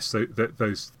stagey, I guess,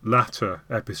 those latter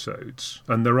episodes,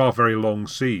 and there are very long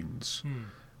scenes.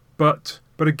 But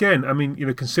again, I mean,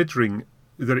 considering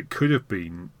that it could have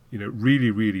been really,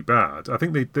 really bad, I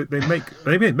think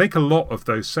they make a lot of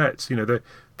those sets.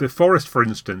 The forest, for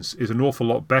instance, is an awful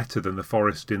lot better than the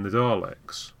forest in the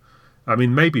Daleks. I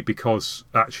mean, maybe because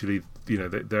actually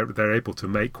they're able to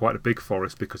make quite a big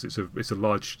forest because it's a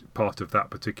large part of that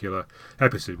particular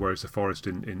episode, whereas the forest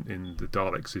in the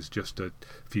Daleks is just a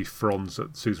few fronds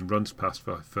that Susan runs past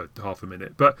for half a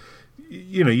minute. But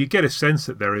you get a sense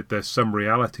that there's some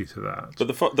reality to that.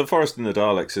 But the forest in the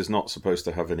Daleks is not supposed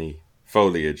to have any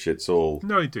foliage. It's all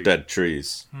dead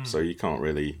trees, so you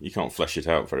can't flesh it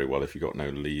out very well if you've got no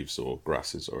leaves or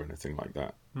grasses or anything like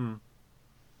that.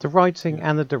 The writing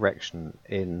and the direction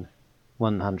in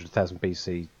 100,000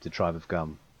 BC, The Tribe of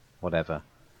Gum, whatever,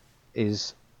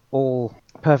 is all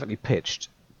perfectly pitched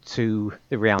to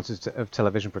the realities of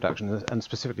television production, and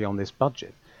specifically on this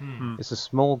budget. It's a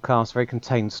small cast, very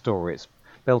contained story. It's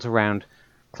built around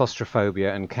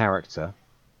claustrophobia and character,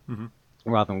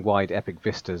 rather than wide epic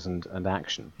vistas and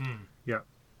action. Yeah.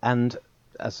 And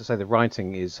as I say, the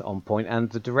writing is on point, and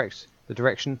the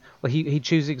direction. Well, he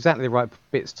chooses exactly the right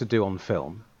bits to do on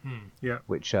film. Yeah.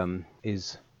 Which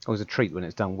is always a treat when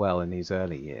it's done well in these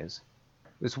early years.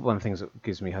 It's one of the things that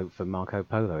gives me hope for Marco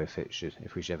Polo if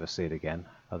we should ever see it again.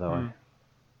 Although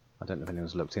I don't know if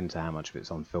anyone's looked into how much of it's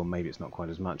on film. Maybe it's not quite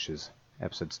as much as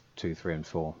episodes 2, 3, and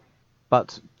 4.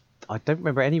 But I don't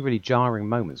remember any really jarring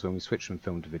moments when we switch from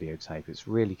film to videotape. It's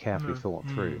really carefully thought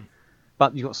through.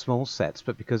 But you've got small sets,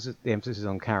 but because the emphasis is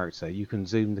on character, you can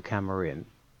zoom the camera in.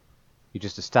 You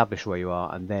just establish where you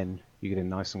are, and then you get in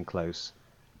nice and close,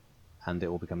 and it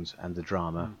all becomes, and the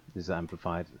drama is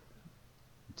amplified,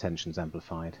 the tension's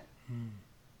amplified,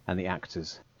 and the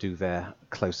actors do their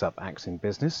close-up acting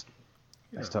business.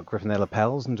 They start gripping their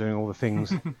lapels and doing all the things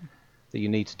that you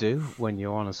need to do when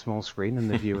you're on a small screen and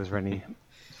the viewers are only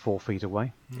 4 feet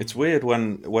away. It's weird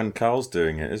when Carl's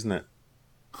doing it, isn't it?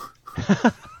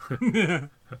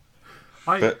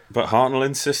 But Hartnell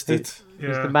insisted.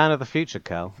 He's the man of the future,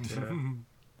 Carl. Yeah.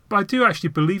 But I do actually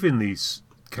believe in these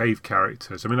cave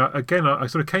characters. I mean, I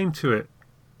sort of came to it,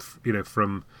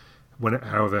 from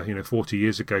 40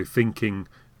 years ago, thinking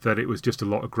that it was just a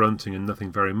lot of grunting and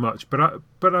nothing very much. But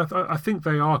I think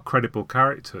they are credible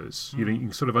characters. You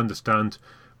can sort of understand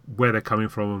where they're coming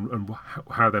from and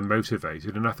how they're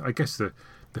motivated. And I guess the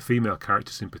female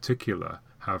characters in particular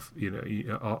have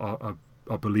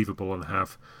are believable and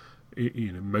have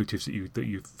motives that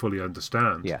you fully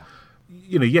understand. Yeah.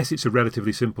 Yes, it's a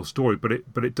relatively simple story, but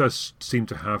it does seem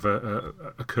to have a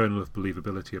kernel of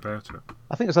believability about it.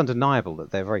 I think it's undeniable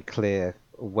that they're very clear,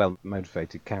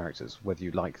 well-motivated characters, whether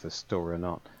you like the story or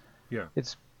not. Yeah.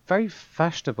 It's very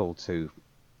fashionable to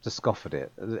scoff at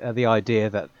it. The idea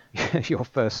that your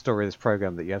first story of this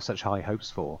program that you have such high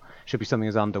hopes for should be something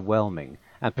as underwhelming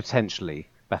and potentially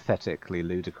pathetically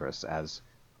ludicrous as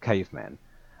Cavemen.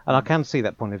 And I can see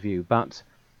that point of view, but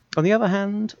on the other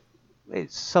hand,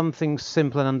 it's something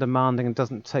simple and undemanding and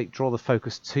doesn't draw the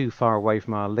focus too far away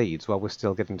from our leads while we're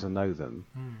still getting to know them.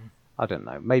 I don't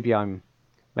know. Maybe I'm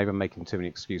making too many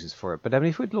excuses for it. But I mean,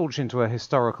 if we'd launch into a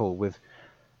historical with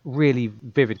really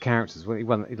vivid characters,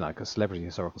 like a celebrity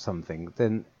historical something,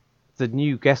 then the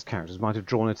new guest characters might have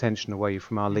drawn attention away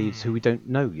from our leads who we don't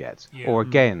know yet. Yeah. Or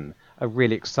again, a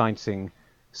really exciting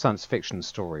science fiction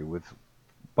story with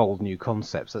bold new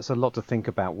concepts. That's a lot to think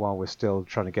about while we're still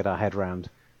trying to get our head around.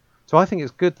 So I think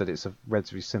it's good that it's a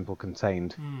relatively simple,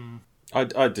 contained.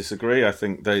 I disagree. I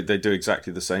think they do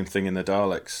exactly the same thing in the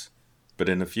Daleks, but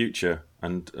in the future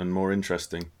and more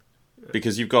interesting.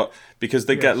 Because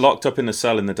they get locked up in a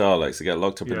cell in the Daleks, they get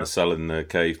locked up in a cell in the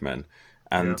Cavemen,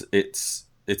 and it's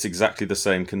exactly the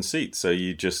same conceit. So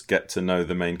you just get to know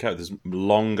the main characters. There's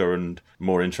longer and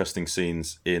more interesting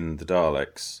scenes in the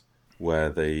Daleks where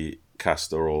the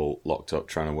cast are all locked up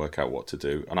trying to work out what to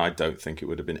do, and I don't think it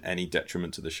would have been any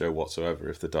detriment to the show whatsoever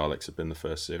if the Daleks had been the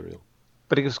first serial.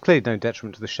 But it was clearly no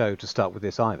detriment to the show to start with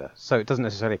this either, so it doesn't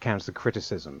necessarily count as a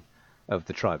criticism of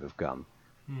the Tribe of Gum.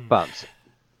 But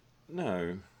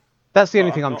no, that's the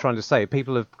only thing I'm trying to say.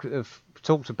 People have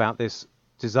talked about this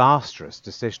disastrous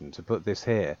decision to put this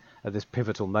here at this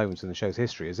pivotal moment in the show's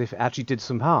history as if it actually did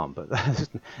some harm, but there's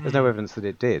no evidence that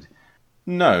it did.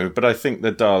 No, but I think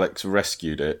the Daleks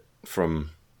rescued it from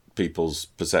people's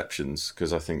perceptions,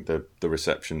 because I think the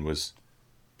reception was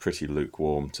pretty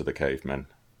lukewarm to the Cavemen,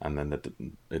 and then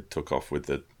it took off with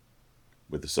the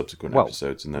subsequent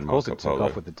episodes, and then Marco Polo. Of course, it took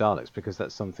off with the Daleks because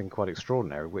that's something quite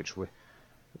extraordinary, which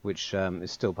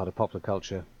is still part of popular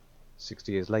culture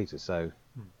 60 years later. So,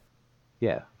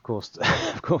 yeah, of course,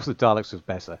 the Daleks was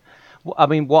better. I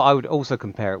mean, what I would also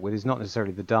compare it with is not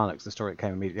necessarily the Daleks, the story that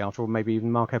came immediately after, or maybe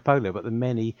even Marco Polo, but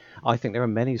I think there are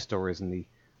many stories in the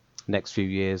next few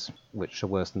years which are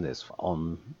worse than this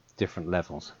on different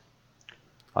levels.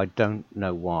 I don't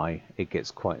know why it gets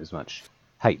quite as much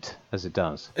hate as it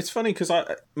does. It's funny because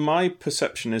my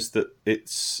perception is that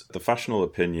the fashionable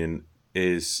opinion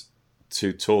is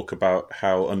to talk about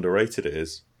how underrated it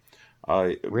is.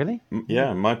 Really?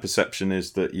 Yeah, my perception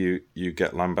is that you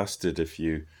get lambasted if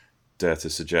you dare to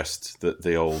suggest that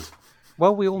the old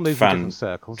Well, we all move in fan different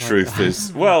circles. truth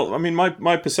is... Well, I mean,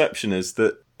 my perception is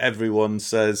that everyone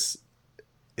says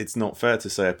it's not fair to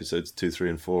say episodes 2, 3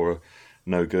 and 4 are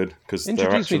no good, because they're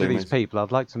Introduce actually... me to these people.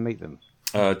 I'd like to meet them.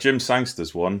 Jim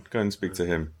Sangster's one. Go and speak to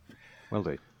him. Will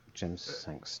do. Jim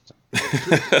Sangster.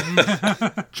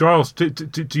 Giles,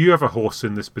 do you have a horse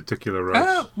in this particular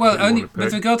race? Well, that you only want to with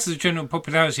pick? regards to the general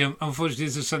popularity, unfortunately,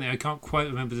 this is something I can't quite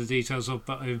remember the details of,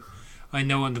 but I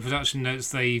know on the production notes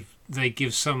they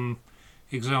give some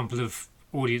example of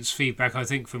audience feedback. I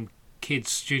think from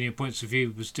Kids Junior Points of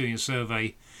View was doing a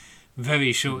survey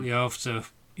very shortly after,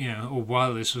 or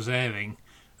while this was airing,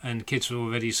 and kids were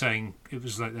already saying it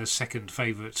was like their second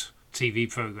favourite TV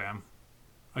programme.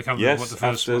 I can't remember what the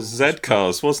first after one was.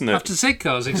 Z-Cars, wasn't it? After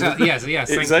Z-Cars, exactly. Yes, thank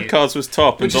you. Z-Cars was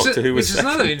top, and Doctor Who was Which is second.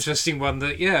 another interesting one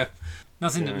that,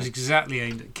 nothing that was exactly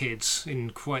aimed at kids in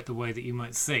quite the way that you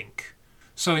might think.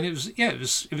 So, and it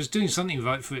was doing something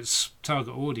right for its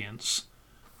target audience,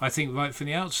 I think, right from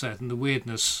the outset, and the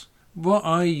weirdness. What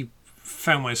I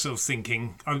found myself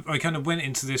thinking, I kind of went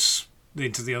into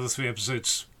the other 3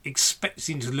 episodes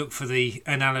expecting to look for the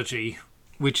analogy,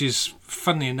 which is,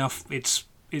 funnily enough,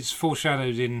 it's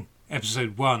foreshadowed in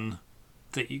episode 1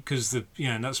 that because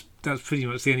that's pretty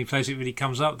much the only place it really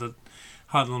comes up, that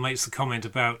Hartnell makes the comment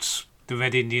about the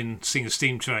Red Indian Singer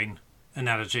Steam Train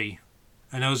analogy,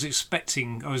 and I was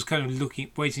kind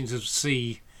of waiting to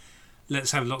see,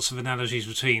 let's have lots of analogies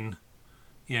between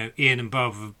Ian and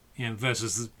Barbara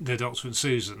versus the Doctor and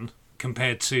Susan,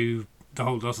 compared to the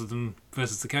whole lot of them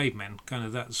versus the cavemen, kind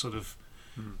of that sort of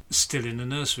still in the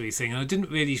nursery thing. And I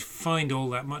didn't really find all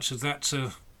that much of that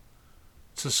to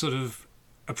sort of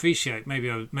appreciate. Maybe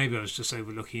I was just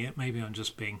overlooking it. Maybe I'm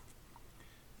just being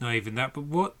naive in that. But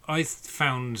what I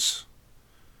found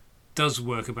does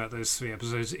work about those 3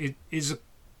 episodes, it is a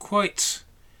quite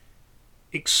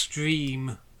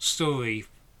extreme story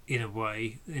in a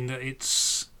way, in that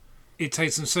it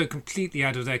takes them so completely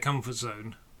out of their comfort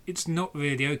zone. It's not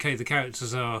really okay. The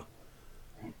characters are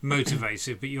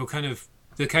motivated, but you're kind of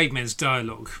the cavemen's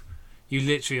dialogue. You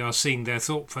literally are seeing their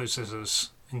thought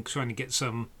processes and trying to get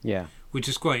some, which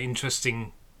is quite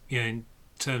interesting. In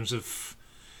terms of,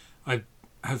 I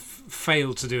have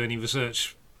failed to do any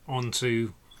research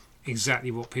onto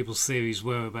exactly what people's theories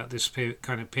were about this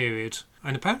kind of period.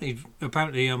 And apparently,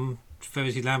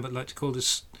 Verity Lambert liked to call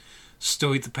this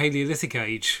story the Paleolithic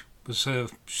Age, was her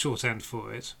shorthand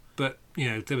for it. But,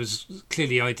 there was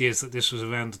clearly ideas that this was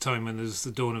around the time when there's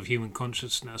the dawn of human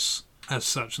consciousness as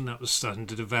such, and that was starting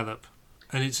to develop.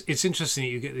 And it's interesting that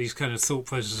you get these kind of thought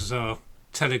processes are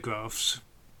telegraphed,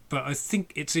 but I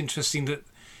think it's interesting that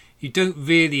you don't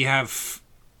really have...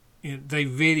 they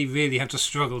really, really have to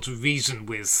struggle to reason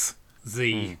with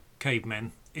the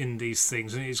cavemen in these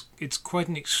things, and it's quite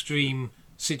an extreme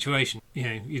situation.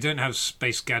 You don't have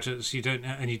space gadgets, you don't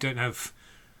have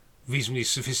reasonably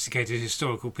sophisticated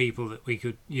historical people that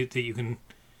that you can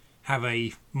have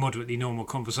a moderately normal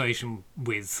conversation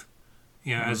with,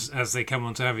 as they come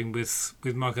on to having with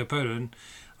Marco Polo. And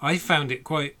I found it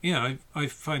quite, I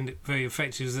find it very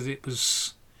effective that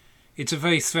it's a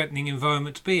very threatening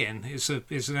environment to be in. It's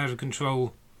an out of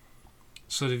control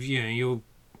sort of, you're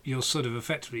sort of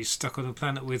effectively stuck on a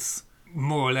planet with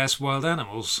more or less wild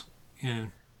animals.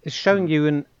 It's showing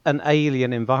you an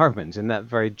alien environment in that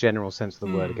very general sense of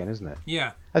the word again, isn't it?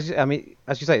 Yeah. As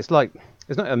you say, it's like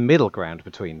there's not a middle ground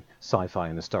between sci-fi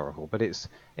and historical, but it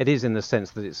is in the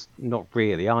sense that it's not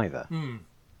really either.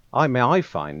 I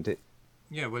find it.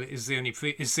 Yeah, well, it's the only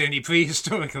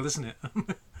prehistorical, isn't it?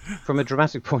 From a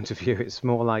dramatic point of view, it's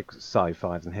more like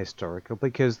sci-fi than historical,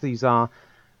 because these might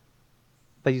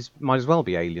as well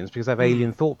be aliens because they have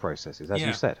alien thought processes, as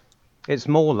you said. It's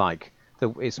more like,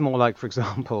 for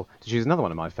example, to choose another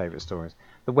one of my favourite stories,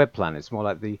 the Web Planet. It's more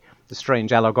like the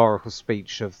strange allegorical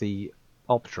speech of the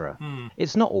Opera.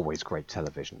 It's not always great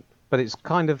television, but it's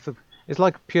kind of it's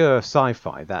like pure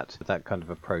sci-fi. That kind of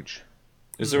approach.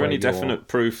 Is there any definite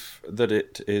proof that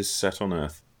it is set on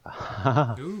Earth?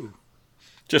 Ooh.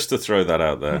 Just to throw that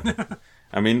out there.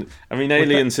 I mean,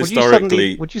 aliens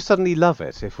historically. Would you suddenly love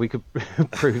it if we could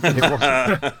prove that it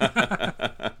wasn't?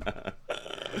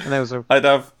 And there was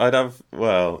I'd have.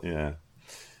 Well, yeah.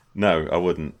 No, I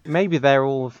wouldn't. Maybe they're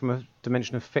all from a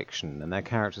dimension of fiction, and they're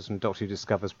characters from Doctor Who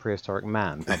Discovers Prehistoric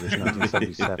Man, published in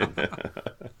 1977,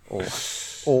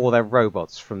 or they're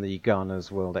robots from the Ghana's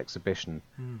World Exhibition.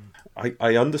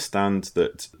 I understand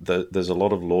that there's a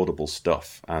lot of laudable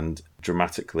stuff, and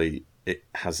dramatically it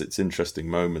has its interesting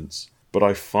moments, but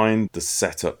I find the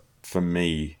setup for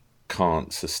me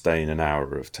can't sustain an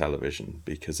hour of television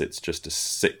because it's just a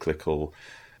cyclical.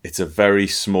 It's a very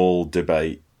small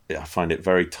debate. I find it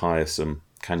very tiresome.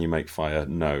 Can you make fire?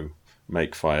 No.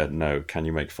 Make fire? No. Can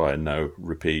you make fire? No.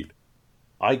 Repeat.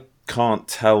 I can't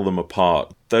tell them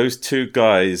apart. Those two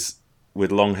guys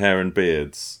with long hair and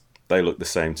beards, they look the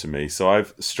same to me. So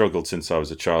I've struggled since I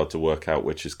was a child to work out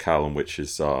which is Cal and which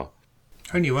is Tsar.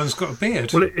 Only one's got a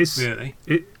beard. Well, it's really.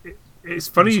 It's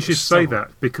funny you should say stubble.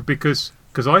 that because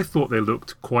I thought they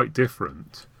looked quite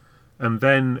different, and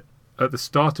then at the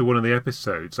start of one of the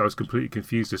episodes, I was completely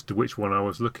confused as to which one I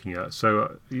was looking at.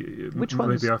 So Which one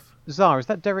maybe is Tsar? Is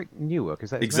that Derek Newark? Is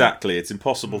that his Exactly. It's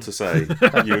impossible to say.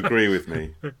 You agree with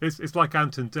me? it's like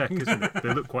Ant and Dec, isn't it?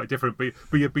 They look quite different, but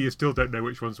you still don't know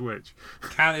which one's which.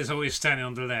 Cal is always standing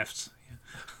on the left.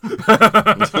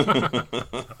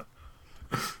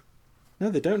 No,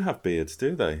 they don't have beards,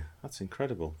 do they? That's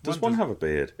incredible. Does one have a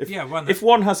beard? One. If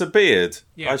one has a beard,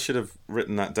 Yeah. I should have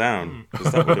written that down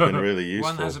because that would have been really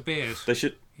useful. One has a beard. They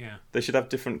should. Yeah. They should have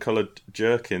different coloured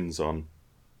jerkins on.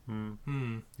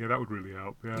 Yeah, that would really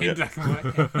help. Yeah, In black and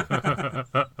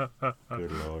white.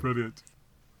 Good lord. Brilliant.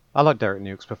 I like Derek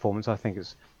Newark's performance. I think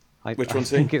it's. Which I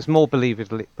one's he? think it's more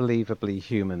believably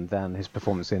human than his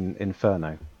performance in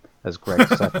Inferno as Greg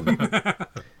Seven.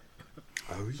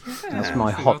 Oh yeah. That's my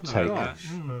hot take. Yeah.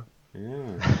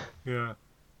 Yeah. Yeah.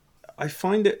 I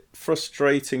find it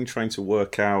frustrating trying to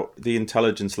work out the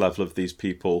intelligence level of these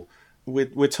people.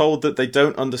 We're told that they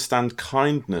don't understand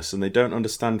kindness and they don't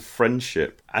understand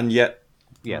friendship, and yet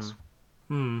Yes.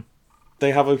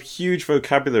 they have a huge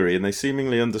vocabulary and they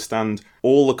seemingly understand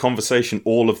all the conversation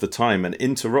all of the time and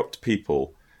interrupt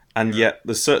people. And yet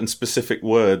there's certain specific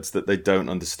words that they don't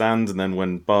understand. And then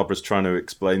when Barbara's trying to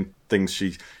explain things,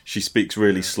 she speaks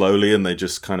really slowly and they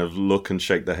just kind of look and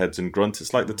shake their heads and grunt.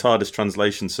 It's like the TARDIS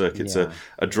translation circuits Yeah.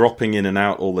 are dropping in and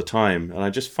out all the time. And I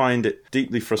just find it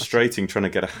deeply frustrating trying to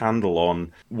get a handle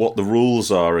on what the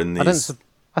rules are in these.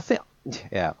 I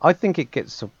think it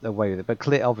gets away with it,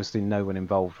 but obviously no one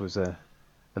involved was a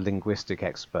linguistic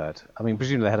expert. I mean,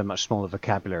 presumably they had a much smaller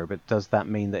vocabulary, but does that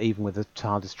mean that even with the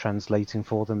TARDIS translating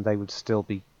for them, they would still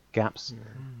be gaps?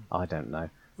 I don't know.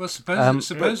 Well,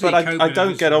 supposedly But I Coburn don't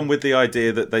was- get on with the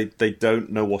idea that they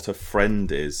don't know what a friend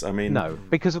is. I mean, No,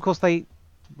 because of course they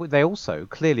also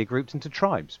clearly grouped into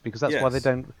tribes, because that's why Yes. they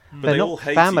don't. But They're they not all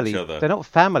hate family. each other. They're not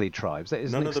family tribes.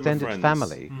 It's None an of them are extended friends.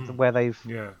 family where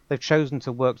they've chosen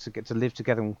to work to live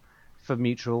together for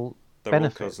mutual They're all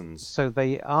benefit. cousins. So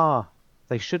they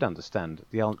should understand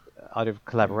the idea of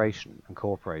collaboration and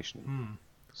cooperation.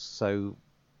 So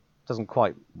it doesn't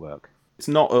quite work. It's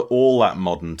not at all that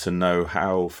modern to know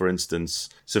how, for instance,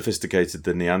 sophisticated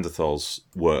the Neanderthals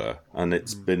were. And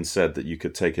it's been said that you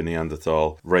could take a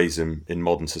Neanderthal, raise him in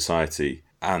modern society,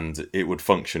 and it would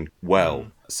function well.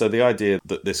 So the idea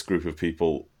that this group of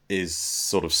people is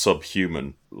sort of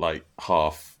subhuman, like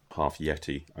half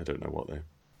Yeti, I don't know what they're...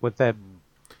 With their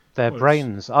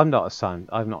brains, I'm not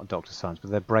a doctor of science,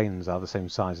 but their brains are the same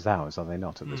size as ours, are they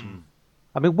not? At this point?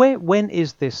 I mean, when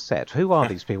is this set? Who are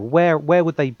these people? Where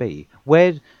would they be?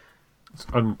 Where? It's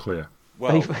unclear.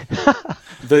 Well,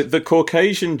 the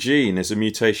Caucasian gene is a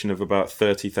mutation of about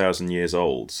 30,000 years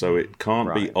old, so it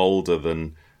can't be Right. older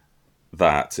than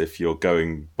that if you're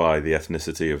going by the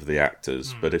ethnicity of the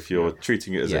actors. But if you're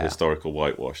treating it as a Yeah. historical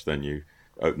whitewash, then you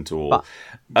open to all. But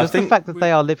I does the think fact that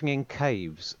they are living in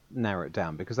caves narrow it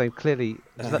down? Because they clearly,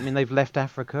 does that mean they've left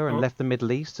Africa and left the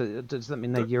Middle East? Does that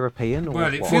mean they're European? Or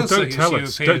Well, it what? Well, feels don't like it's tell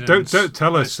us. European Don't and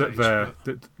tell us Ice that Age, they're.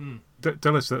 Don't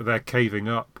tell us that they're caving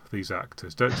up, these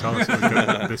actors. Don't tell us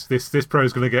that this pro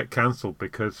is going to get cancelled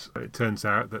because it turns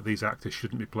out that these actors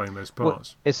shouldn't be playing those Well,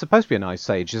 parts. it's supposed to be an ice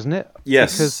age, isn't it?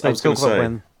 Yes, Because I they was going talk to about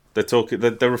say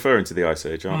when. they're referring to the Ice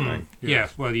Age, aren't they? Yeah,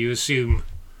 well, you assume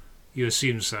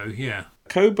so, yeah.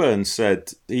 Coburn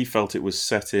said he felt it was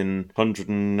set in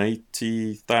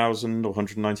 180,000 or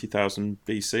 190,000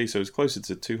 BC, so it's closer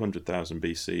to 200,000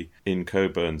 BC in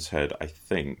Coburn's head, I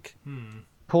think.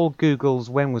 Paul Googles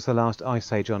when was the last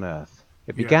ice age on Earth.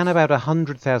 It began about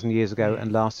 100,000 years ago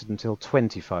and lasted until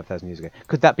 25,000 years ago.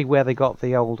 Could that be where they got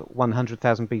the old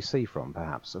 100,000 BC from,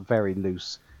 perhaps? A very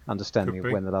loose understanding Could of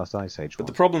be. when the last ice age was.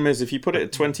 The problem is, if you put it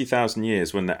at 20,000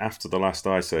 years when they're after the last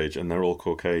Ice Age and they're all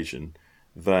Caucasian,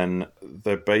 then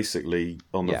they're basically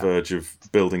on the Yeah. verge of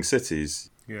building cities.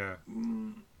 Yeah.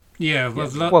 Yeah,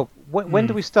 well, Well, when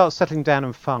do we start settling down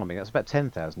and farming? That's about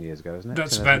 10,000 years ago, isn't it?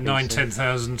 that's 10,000 about BC.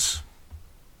 10,000.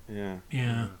 Yeah.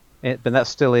 Yeah. But that's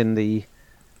still in the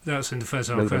That's in the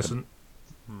Fertile Little bit of- Crescent.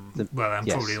 the- Well, and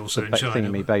yes, probably also the in China.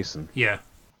 Thingamee Basin. Yeah.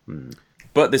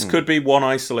 But this could be one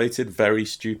isolated, very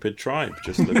stupid tribe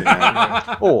just living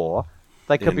out. Or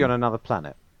they could be In- on another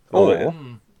planet. Oh, Or yeah.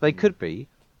 they could be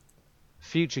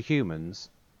future humans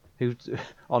who,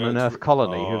 on an Earth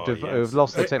colony, who've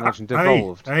lost their technology and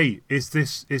devolved. Hey, is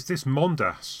this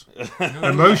Mondas?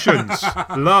 Emotions,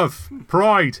 love,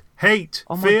 pride, hate,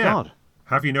 Oh my fear. God.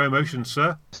 Have you no emotions,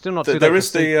 sir? Still not too late There for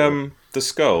is the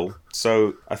skull,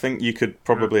 so I think you could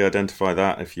probably identify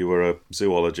that if you were a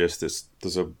zoologist.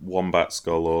 There's a wombat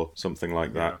skull or something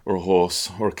like that, or a horse,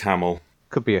 or a camel.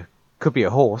 Could be a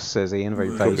horse, says Ian, very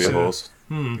Could be a vague. horse.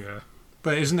 Yeah.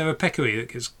 But isn't there a peccary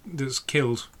that's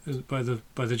killed by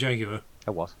the jaguar?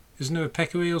 A what? Isn't there a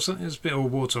peccary or something? It's a bit of a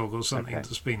warthog or something Okay.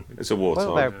 that's been It's a Well,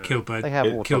 warthog. killed by they have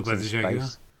killed warthogs by in the jaguar.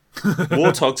 space.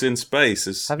 Warthogs in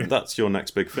space Have you- that's your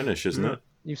next big finish, isn't it?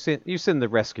 You've seen The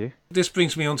Rescue. This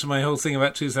brings me on to my whole thing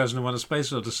about 2001: A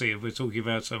Space Odyssey. If we're talking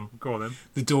about Go on then.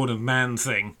 the dawn of man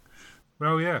thing,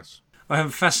 Oh yes. I am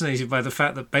fascinated by the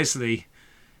fact that basically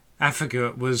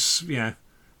Africa was, there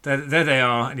they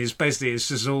are, and it's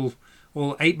just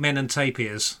all ape men and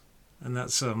tapirs, and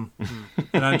that's and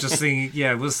I'm just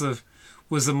thinking, was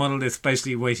the monolith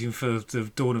basically waiting for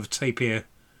the dawn of tapir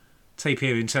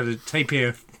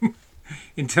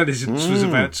intelligence was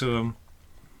about to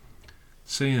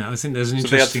So I think there's an So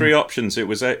they had interesting. three options. It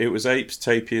was apes,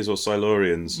 tapirs, or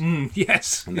Silurians,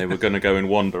 Yes. and they were going to go in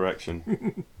one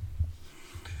direction.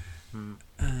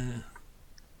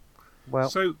 Well,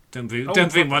 So Don't bring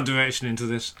Oh, One Direction into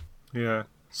this. yeah.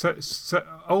 So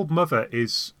Old Mother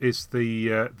is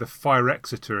the fire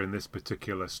exeter in this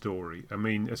particular story. I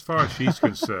mean, as far as she's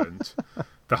concerned,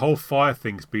 the whole fire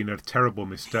thing's been a terrible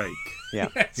mistake. yeah.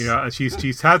 You know, and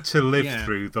she's had to live Yeah.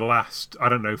 through the last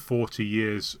 40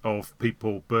 years of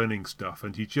people burning stuff,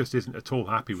 and she just isn't at all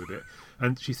happy with it.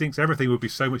 And she thinks everything would be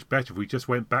so much better if we just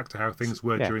went back to how things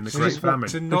were Yeah. during the So Great just want Famine.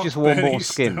 To not just wore burning more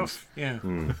skins. stuff. Yeah.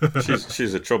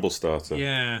 She's a trouble starter.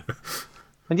 Yeah.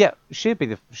 And yet, she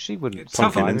wouldn't Toughen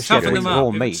survive them- if she had to toughen eat them raw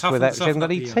up. meat Toughen- without she toughen hasn't got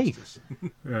up any the teeth.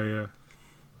 Yeah.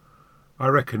 I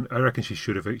reckon she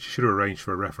should have arranged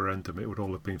for a referendum. It would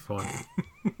all have been fine.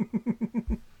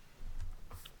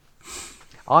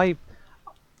 I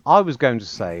was going to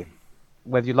say,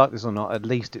 whether you like this or not, at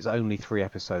least it's only 3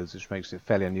 episodes, which makes it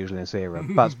fairly unusual in this era.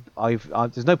 But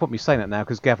there's no point me saying that now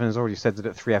because Gavin has already said that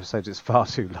at 3 episodes it's far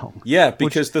too long. Yeah,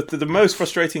 because the most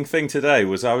frustrating thing today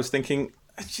was I was thinking,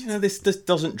 this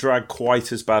doesn't drag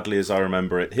quite as badly as I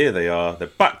remember it. Here they are. They're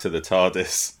back to the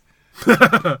TARDIS. No,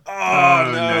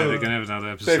 they're going to have another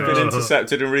They've episode. been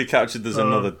intercepted and recaptured. There's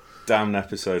another damn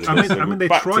episode. Of I this. mean, So we're they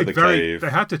back tried to the cave. They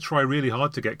had to try really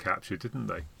hard to get captured, didn't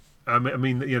they? I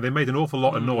mean, they made an awful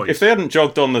lot of noise. If they hadn't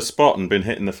jogged on the spot and been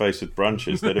hit in the face with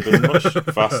branches, they'd have been much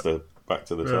faster back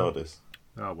to the TARDIS.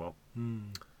 Oh well.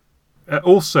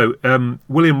 Also,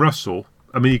 William Russell.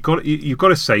 I mean, you've got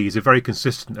to say he's a very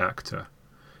consistent actor.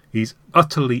 He's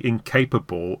utterly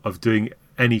incapable of doing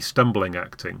any stumbling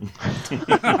acting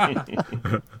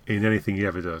in anything he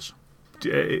ever does.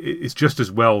 It's just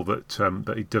as well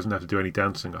that he doesn't have to do any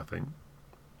dancing, I think.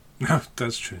 No,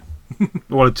 that's true.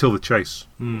 Well, until the chase.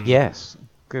 Yes.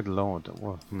 Good Lord.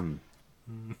 Well,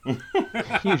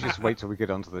 you just wait till we get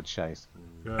onto the chase.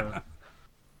 Yeah.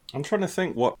 I'm trying to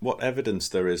think what evidence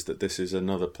there is that this is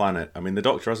another planet. I mean, the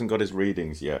Doctor hasn't got his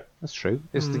readings yet. That's true.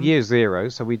 It's the year 0,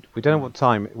 so we don't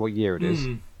know what year it is.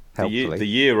 Helpfully.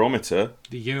 The yearometer.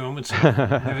 The Eurometer.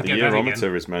 Never The get that again.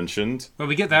 Eurometer is mentioned. Well,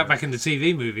 we get that back in the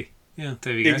TV movie. Yeah,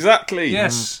 there we go. Exactly.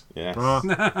 Yes. Yes.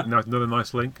 Another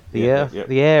nice link. The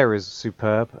air is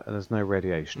superb, and there's no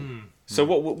radiation. So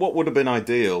what would have been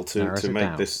ideal Narrows to it make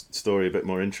down. this story a bit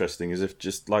more interesting is if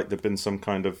just like there'd been some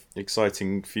kind of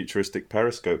exciting futuristic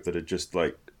periscope that had just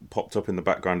like popped up in the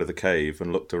background of the cave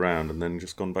and looked around and then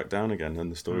just gone back down again and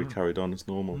the story carried on as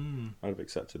normal. I'd have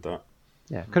accepted that.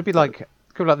 Yeah, could be like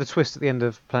the twist at the end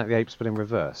of Planet of the Apes, but in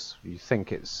reverse. You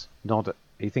think it's not.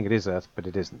 You think it is Earth, but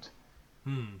it isn't.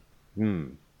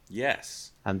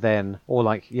 Yes. And then, or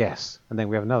like yes, and then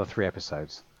we have another 3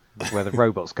 episodes where the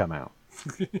robots come out.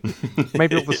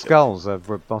 Maybe all the skulls are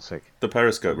robotic. The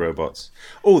periscope robots.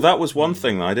 Oh, that was one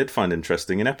thing that I did find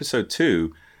interesting. In episode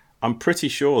 2, I'm pretty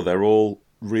sure they're all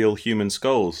real human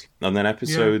skulls. And then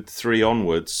episode 3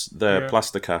 onwards, they're Yeah.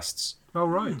 plaster casts. Oh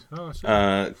right. Oh, I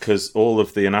see. Because all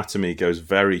of the anatomy goes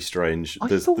very strange. I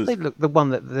thought they looked the one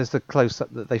that there's the close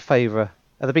up that they favour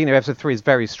at the beginning of episode 3 is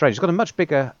very strange. It's got a much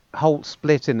bigger hole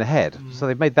split in the head, so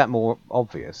they've made that more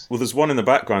obvious. Well, there's one in the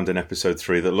background in episode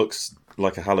 3 that looks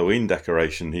like a Halloween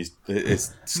decoration.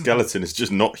 His skeleton is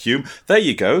just not human. There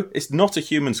you go. It's not a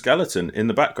human skeleton in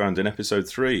the background in episode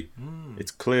 3.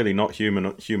 It's clearly not human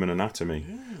anatomy.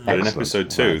 But in Excellent. episode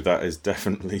 2, Right. that is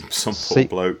definitely some poor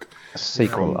bloke A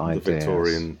sequel from the ideas.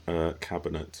 Victorian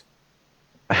cabinet.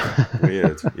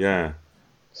 Weird. Yeah.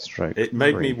 Stroke It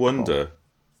made me prequel. wonder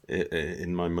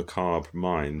in my macabre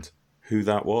mind who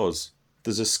that was.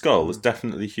 There's a skull. It's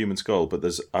definitely a human skull, but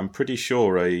I'm pretty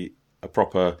sure a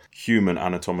proper human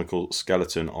anatomical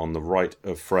skeleton on the right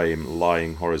of frame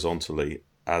lying horizontally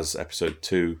as episode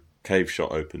 2 cave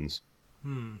shot opens.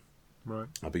 Right.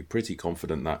 I'd be pretty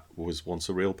confident that was once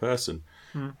a real person.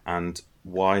 And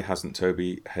why hasn't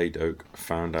Toby Haydock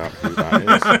found out who that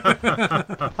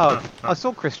is? Oh, I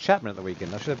saw Chris Chapman at the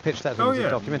weekend. I should have pitched that as a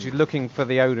documentary, looking for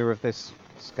the odour of this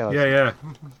skeleton.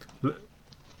 Yeah.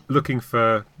 Looking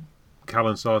for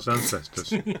Callan's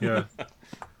ancestors. Yeah.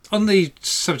 On the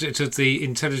subject of the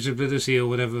intelligibility or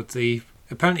whatever,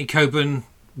 apparently Coburn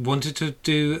wanted to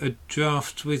do a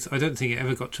draft with. I don't think it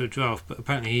ever got to a draft, but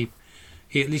apparently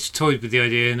he at least toyed with the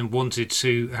idea and wanted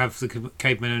to have the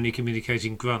cavemen only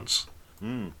communicating grunts.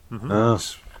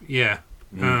 Yeah.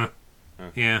 Yeah.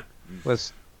 Well,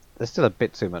 there's still a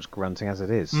bit too much grunting as it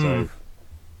is. So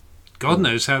God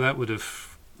knows how that would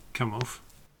have come off.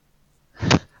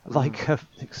 like a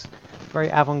very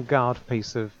avant-garde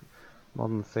piece of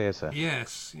modern theatre.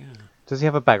 Yes, yeah. Does he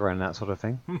have a background in that sort of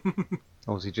thing?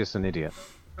 Or is he just an idiot?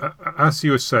 As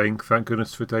you were saying, thank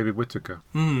goodness for David Whittaker.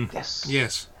 Yes.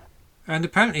 Yes. And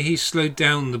apparently he slowed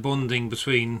down the bonding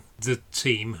between the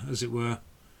team, as it were,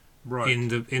 Right. in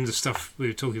the stuff we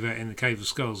were talking about in the Cave of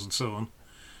Skulls and so on.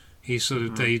 He sort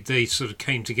of they sort of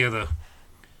came together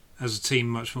as a team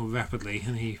much more rapidly,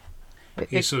 and he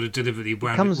sort of deliberately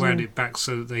wound it back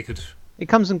so that they could. It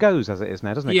comes and goes as it is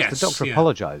now, doesn't it? 'Cause Yes, the Doctor yeah.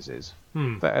 apologises,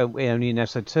 but only in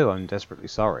episode 2, I'm desperately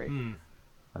sorry.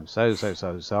 I'm so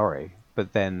sorry.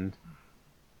 But then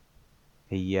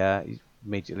he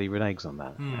immediately reneges on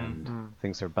that and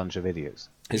thinks they're a bunch of idiots.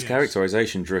 His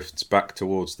characterization drifts back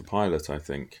towards the pilot, I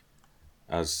think,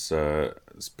 as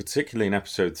particularly in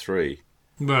episode 3.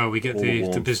 Well, we get the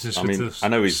warmth. business I with mean, the I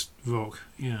know he's rock.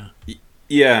 Yeah.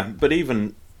 Yeah, but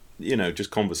even,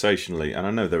 just conversationally, and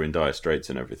I know they're in dire straits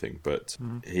and everything, but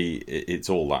it's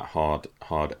all that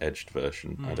hard-edged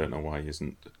version. I don't know why he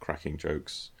isn't cracking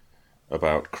jokes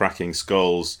about cracking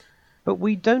skulls. But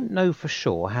we don't know for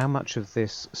sure how much of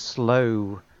this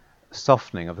slow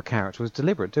softening of the character was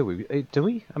deliberate, do we?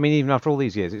 I mean, even after all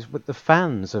these years, it's what the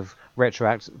fans have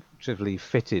retroactively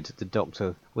fitted the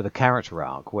Doctor with a character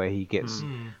arc where he gets,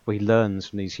 where he learns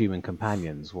from these human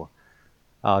companions what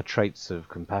are traits of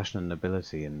compassion and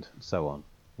nobility and so on,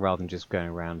 rather than just going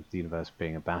around the universe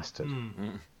being a bastard,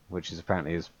 which is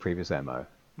apparently his previous MO.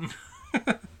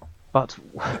 But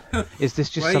is this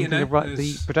just something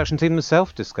the production team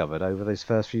themselves discovered over these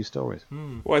first few stories?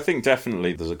 Well, I think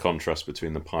definitely there's a contrast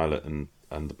between the pilot and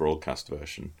the broadcast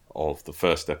version of the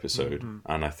first episode,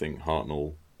 and I think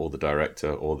Hartnell or the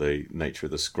director or the nature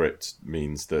of the script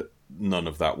means that none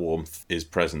of that warmth is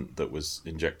present that was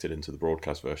injected into the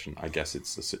broadcast version. I guess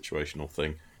it's a situational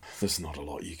thing. There's not a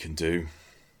lot you can do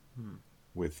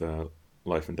with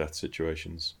life and death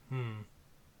situations.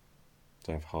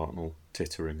 To have Hartnell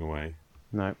tittering away.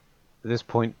 No. At this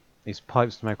point, he's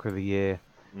pipe smoker of the year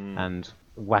and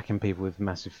whacking people with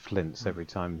massive flints every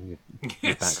time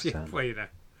your back's turned. Well,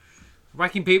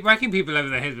 whacking people over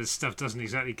the head with stuff doesn't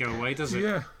exactly go away, does it?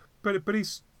 Yeah, but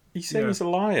he's... He said he's a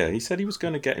liar. He said he was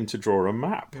going to get him to draw a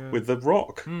map with the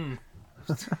rock.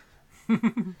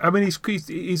 I mean,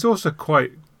 he's also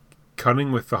quite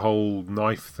cunning with the whole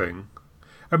knife thing.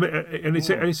 I mean, and it's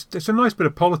a nice bit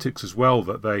of politics as well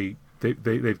that they've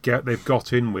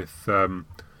got in with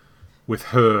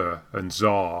her and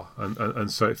Tsar,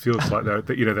 and so it feels like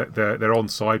they're on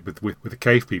side with the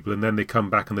cave people, and then they come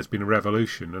back and there's been a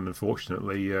revolution, and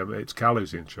unfortunately it's Cal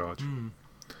who's in charge.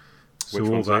 So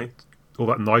all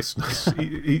that niceness,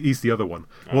 he's the other one.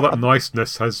 All that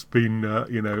niceness has been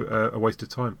a waste of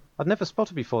time. I'd never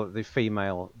spotted before that the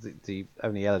female, the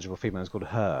only eligible female, is called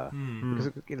her, because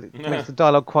it makes the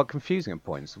dialogue quite confusing at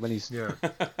points. When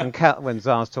when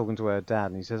Tsar's talking to her dad,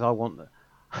 and he says, "I don't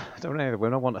know the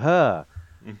women, I want her."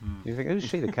 You think, who's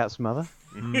she? The cat's mother?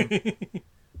 The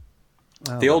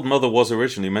old mother was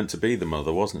originally meant to be the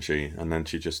mother, wasn't she? And then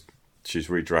she's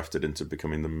redrafted into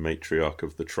becoming the matriarch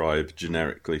of the tribe,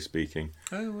 generically speaking.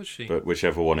 Oh, was she? But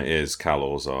whichever one it is, Cal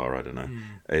or Tsar, I don't know.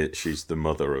 She's the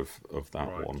mother of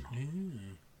that one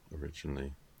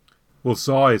originally. Well,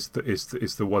 Tsar is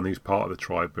the one who's part of the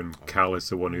tribe, and Cal is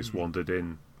the one who's wandered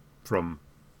in from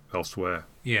elsewhere.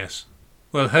 Yes.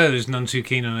 Well, her is none too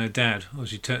keen on her dad, or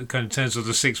she kind of turns on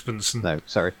the sixpence and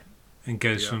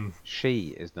goes from...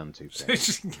 She is none too keen.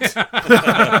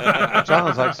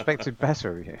 Charles, I expected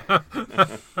better of you.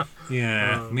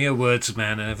 Yeah, mere words,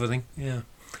 man, and everything. Yeah.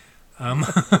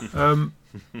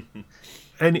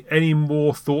 Any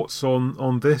more thoughts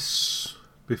on this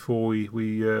before we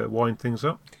wind things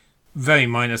up? very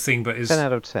minor thing, but 10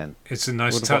 out of 10. it's a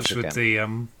nice Wouldn't touch watch with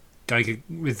the Geiger,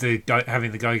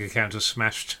 having the Geiger counter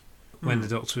smashed when the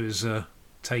Doctor is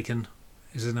taken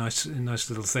is a nice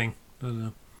little thing. I don't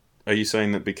know. Are you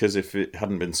saying that because if it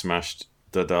hadn't been smashed,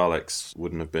 the Daleks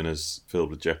wouldn't have been as filled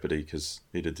with jeopardy because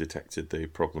he'd have detected the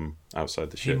problem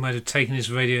outside the He ship? might have taken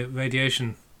his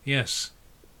radiation. Yes.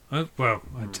 Oh, well,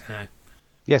 I don't know.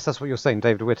 Yes, that's what you're saying.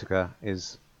 David Whittaker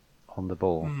is on the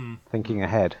ball, thinking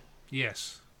ahead,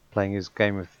 Yes. playing his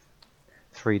game of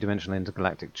three-dimensional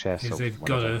intergalactic chess. If or they've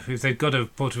whatever. got a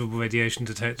portable radiation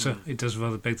detector, it does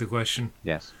rather beg the question.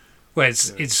 Yes. Well, it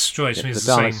strikes me The as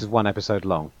the Daleks same. is one episode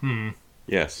long.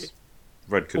 Yes.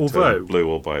 Red could Although- turn blue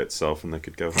all by itself and they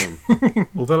could go home.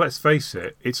 Although, let's face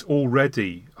it, it's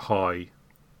already high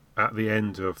at the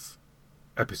end of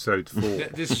episode 4.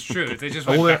 This is true. They just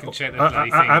went back and checked that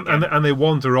bloody thing. and they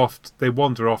wander off. They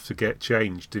wander off to get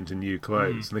changed into new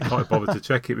clothes, and they can't bother to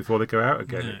check it before they go out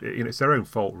again. No. It's their own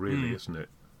fault, really, isn't it?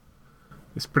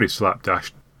 It's pretty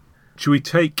slapdash. Should we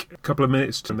take a couple of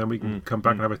minutes and then we can come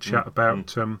back and have a chat about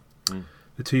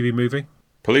the TV movie?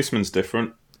 Policeman's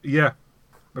different. Yeah,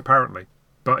 apparently,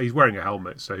 but he's wearing a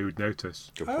helmet, so who would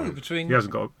notice? Good Oh, point. between He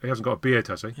hasn't got a beard,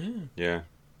 has he? Yeah.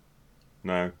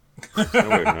 No. No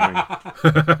way of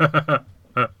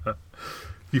knowing.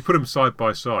 You put them side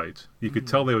by side, you could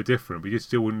tell they were different, but you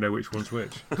still wouldn't know which one's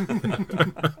which.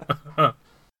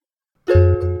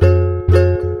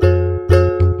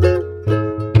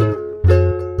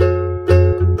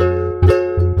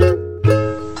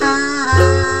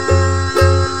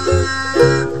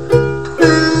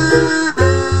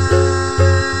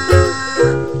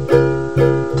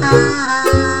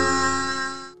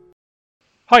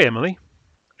 Hi, Emily.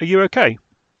 Are you okay?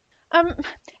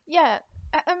 Yeah.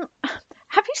 Have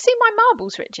you seen my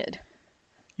marbles, Richard?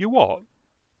 You what?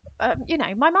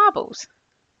 My marbles.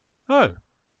 Oh,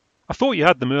 I thought you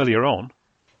had them earlier on.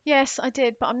 Yes, I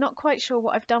did, but I'm not quite sure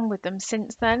what I've done with them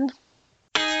since then.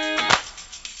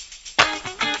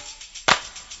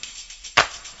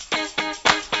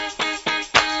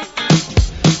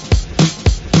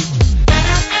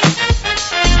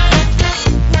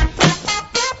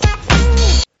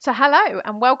 So hello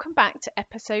and welcome back to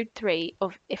episode 3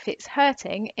 of If It's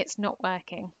Hurting, It's Not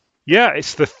Working. Yeah,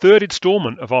 it's the third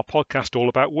instalment of our podcast all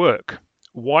about work.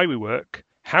 Why we work,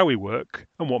 how we work,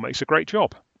 and what makes a great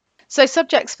job. So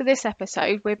subjects for this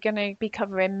episode, we're going to be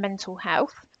covering mental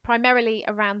health, primarily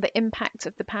around the impact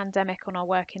of the pandemic on our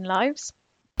working lives.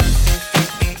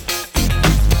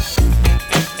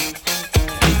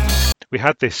 We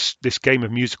had this game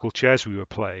of musical chairs we were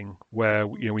playing where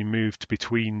we moved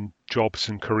between jobs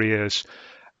and careers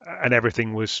and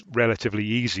everything was relatively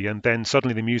easy, and then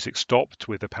suddenly the music stopped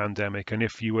with the pandemic, and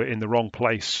if you were in the wrong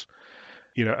place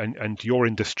and your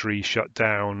industry shut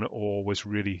down or was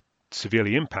really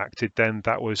severely impacted, then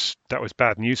that was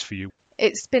bad news for you.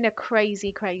 It's been a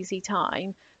crazy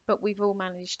time, but we've all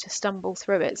managed to stumble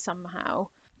through it somehow.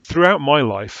 Throughout my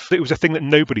life, it was a thing that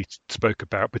nobody spoke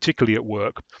about, particularly at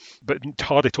work, but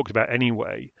hardly talked about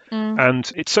anyway. And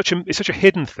it's such a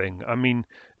hidden thing. I mean,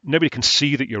 nobody can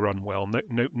see that you're unwell.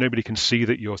 Nobody can see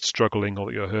that you're struggling or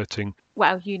that you're hurting.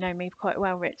 Well, you know me quite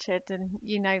well, Richard, and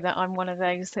you know that I'm one of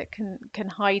those that can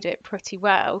hide it pretty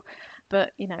well.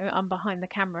 But, I'm behind the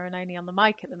camera and only on the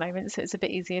mic at the moment, so it's a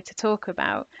bit easier to talk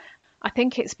about. I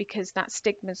think it's because that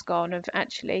stigma's gone of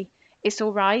actually, it's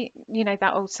all right.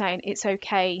 That old saying, it's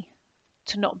okay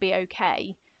to not be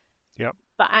okay. Yep.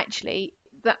 But actually,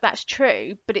 that's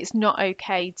true, but it's not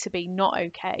okay to be not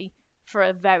okay for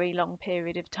a very long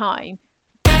period of time.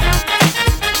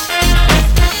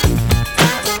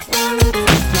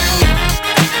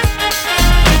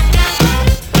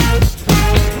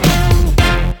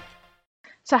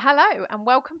 So hello and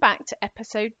welcome back to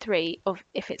episode 3 of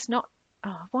If It's Not...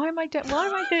 Oh, why am I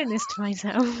doing this to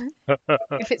myself?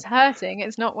 If it's hurting,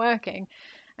 it's not working.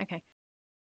 Okay.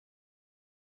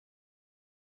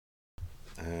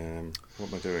 What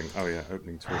am I doing? Oh yeah,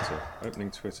 opening Twitter. Opening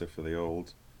Twitter for the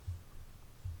old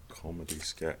comedy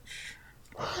sketch.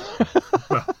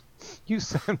 You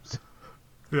sound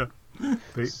Yeah.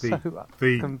 so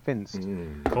The convinced.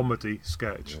 comedy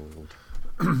sketch.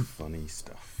 Old funny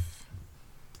stuff.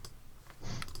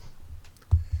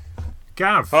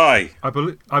 Gav, Hi.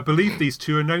 I believe these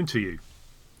two are known to you.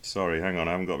 Sorry, hang on,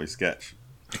 I haven't got my sketch.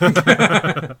 Give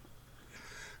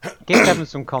Kevin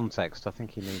some context. I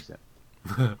think he needs it.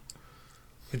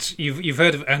 You've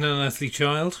heard of An Unearthly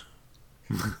Child?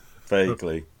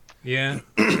 Vaguely. Yeah.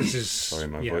 This is Sorry,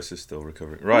 my yeah. voice is still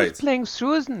recovering. Right. Who's playing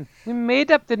Susan? We made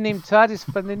up the name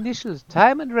TARDIS for the initials,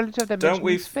 time and relative dimension Don't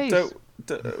we? in space.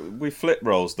 We flip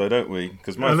roles though, don't we?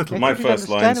 Because my A little my Did you first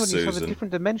understand line's when you saw the Susan.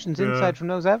 different dimensions Yeah. inside from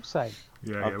those outside?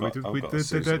 Yeah, I've got a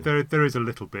Susan. there is a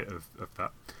little bit of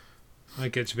that. I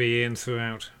get to be Ian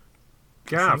throughout.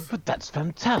 Gav, But that's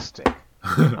fantastic.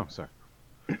 Oh, sorry.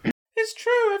 It's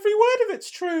true. Every word of it's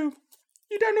true.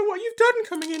 You don't know what you've done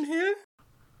coming in here.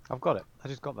 I've got it. I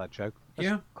just got that joke. That's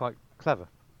Yeah. quite clever.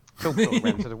 Talked all around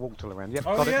instead of walked all around. Yep,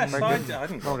 Oh got it. yes, Very I good.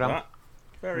 hadn't Well got done. that.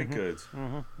 Very good.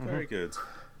 Very good.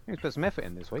 Let's put some effort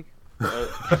in this week.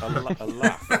 A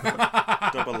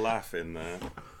laugh, double laugh in there.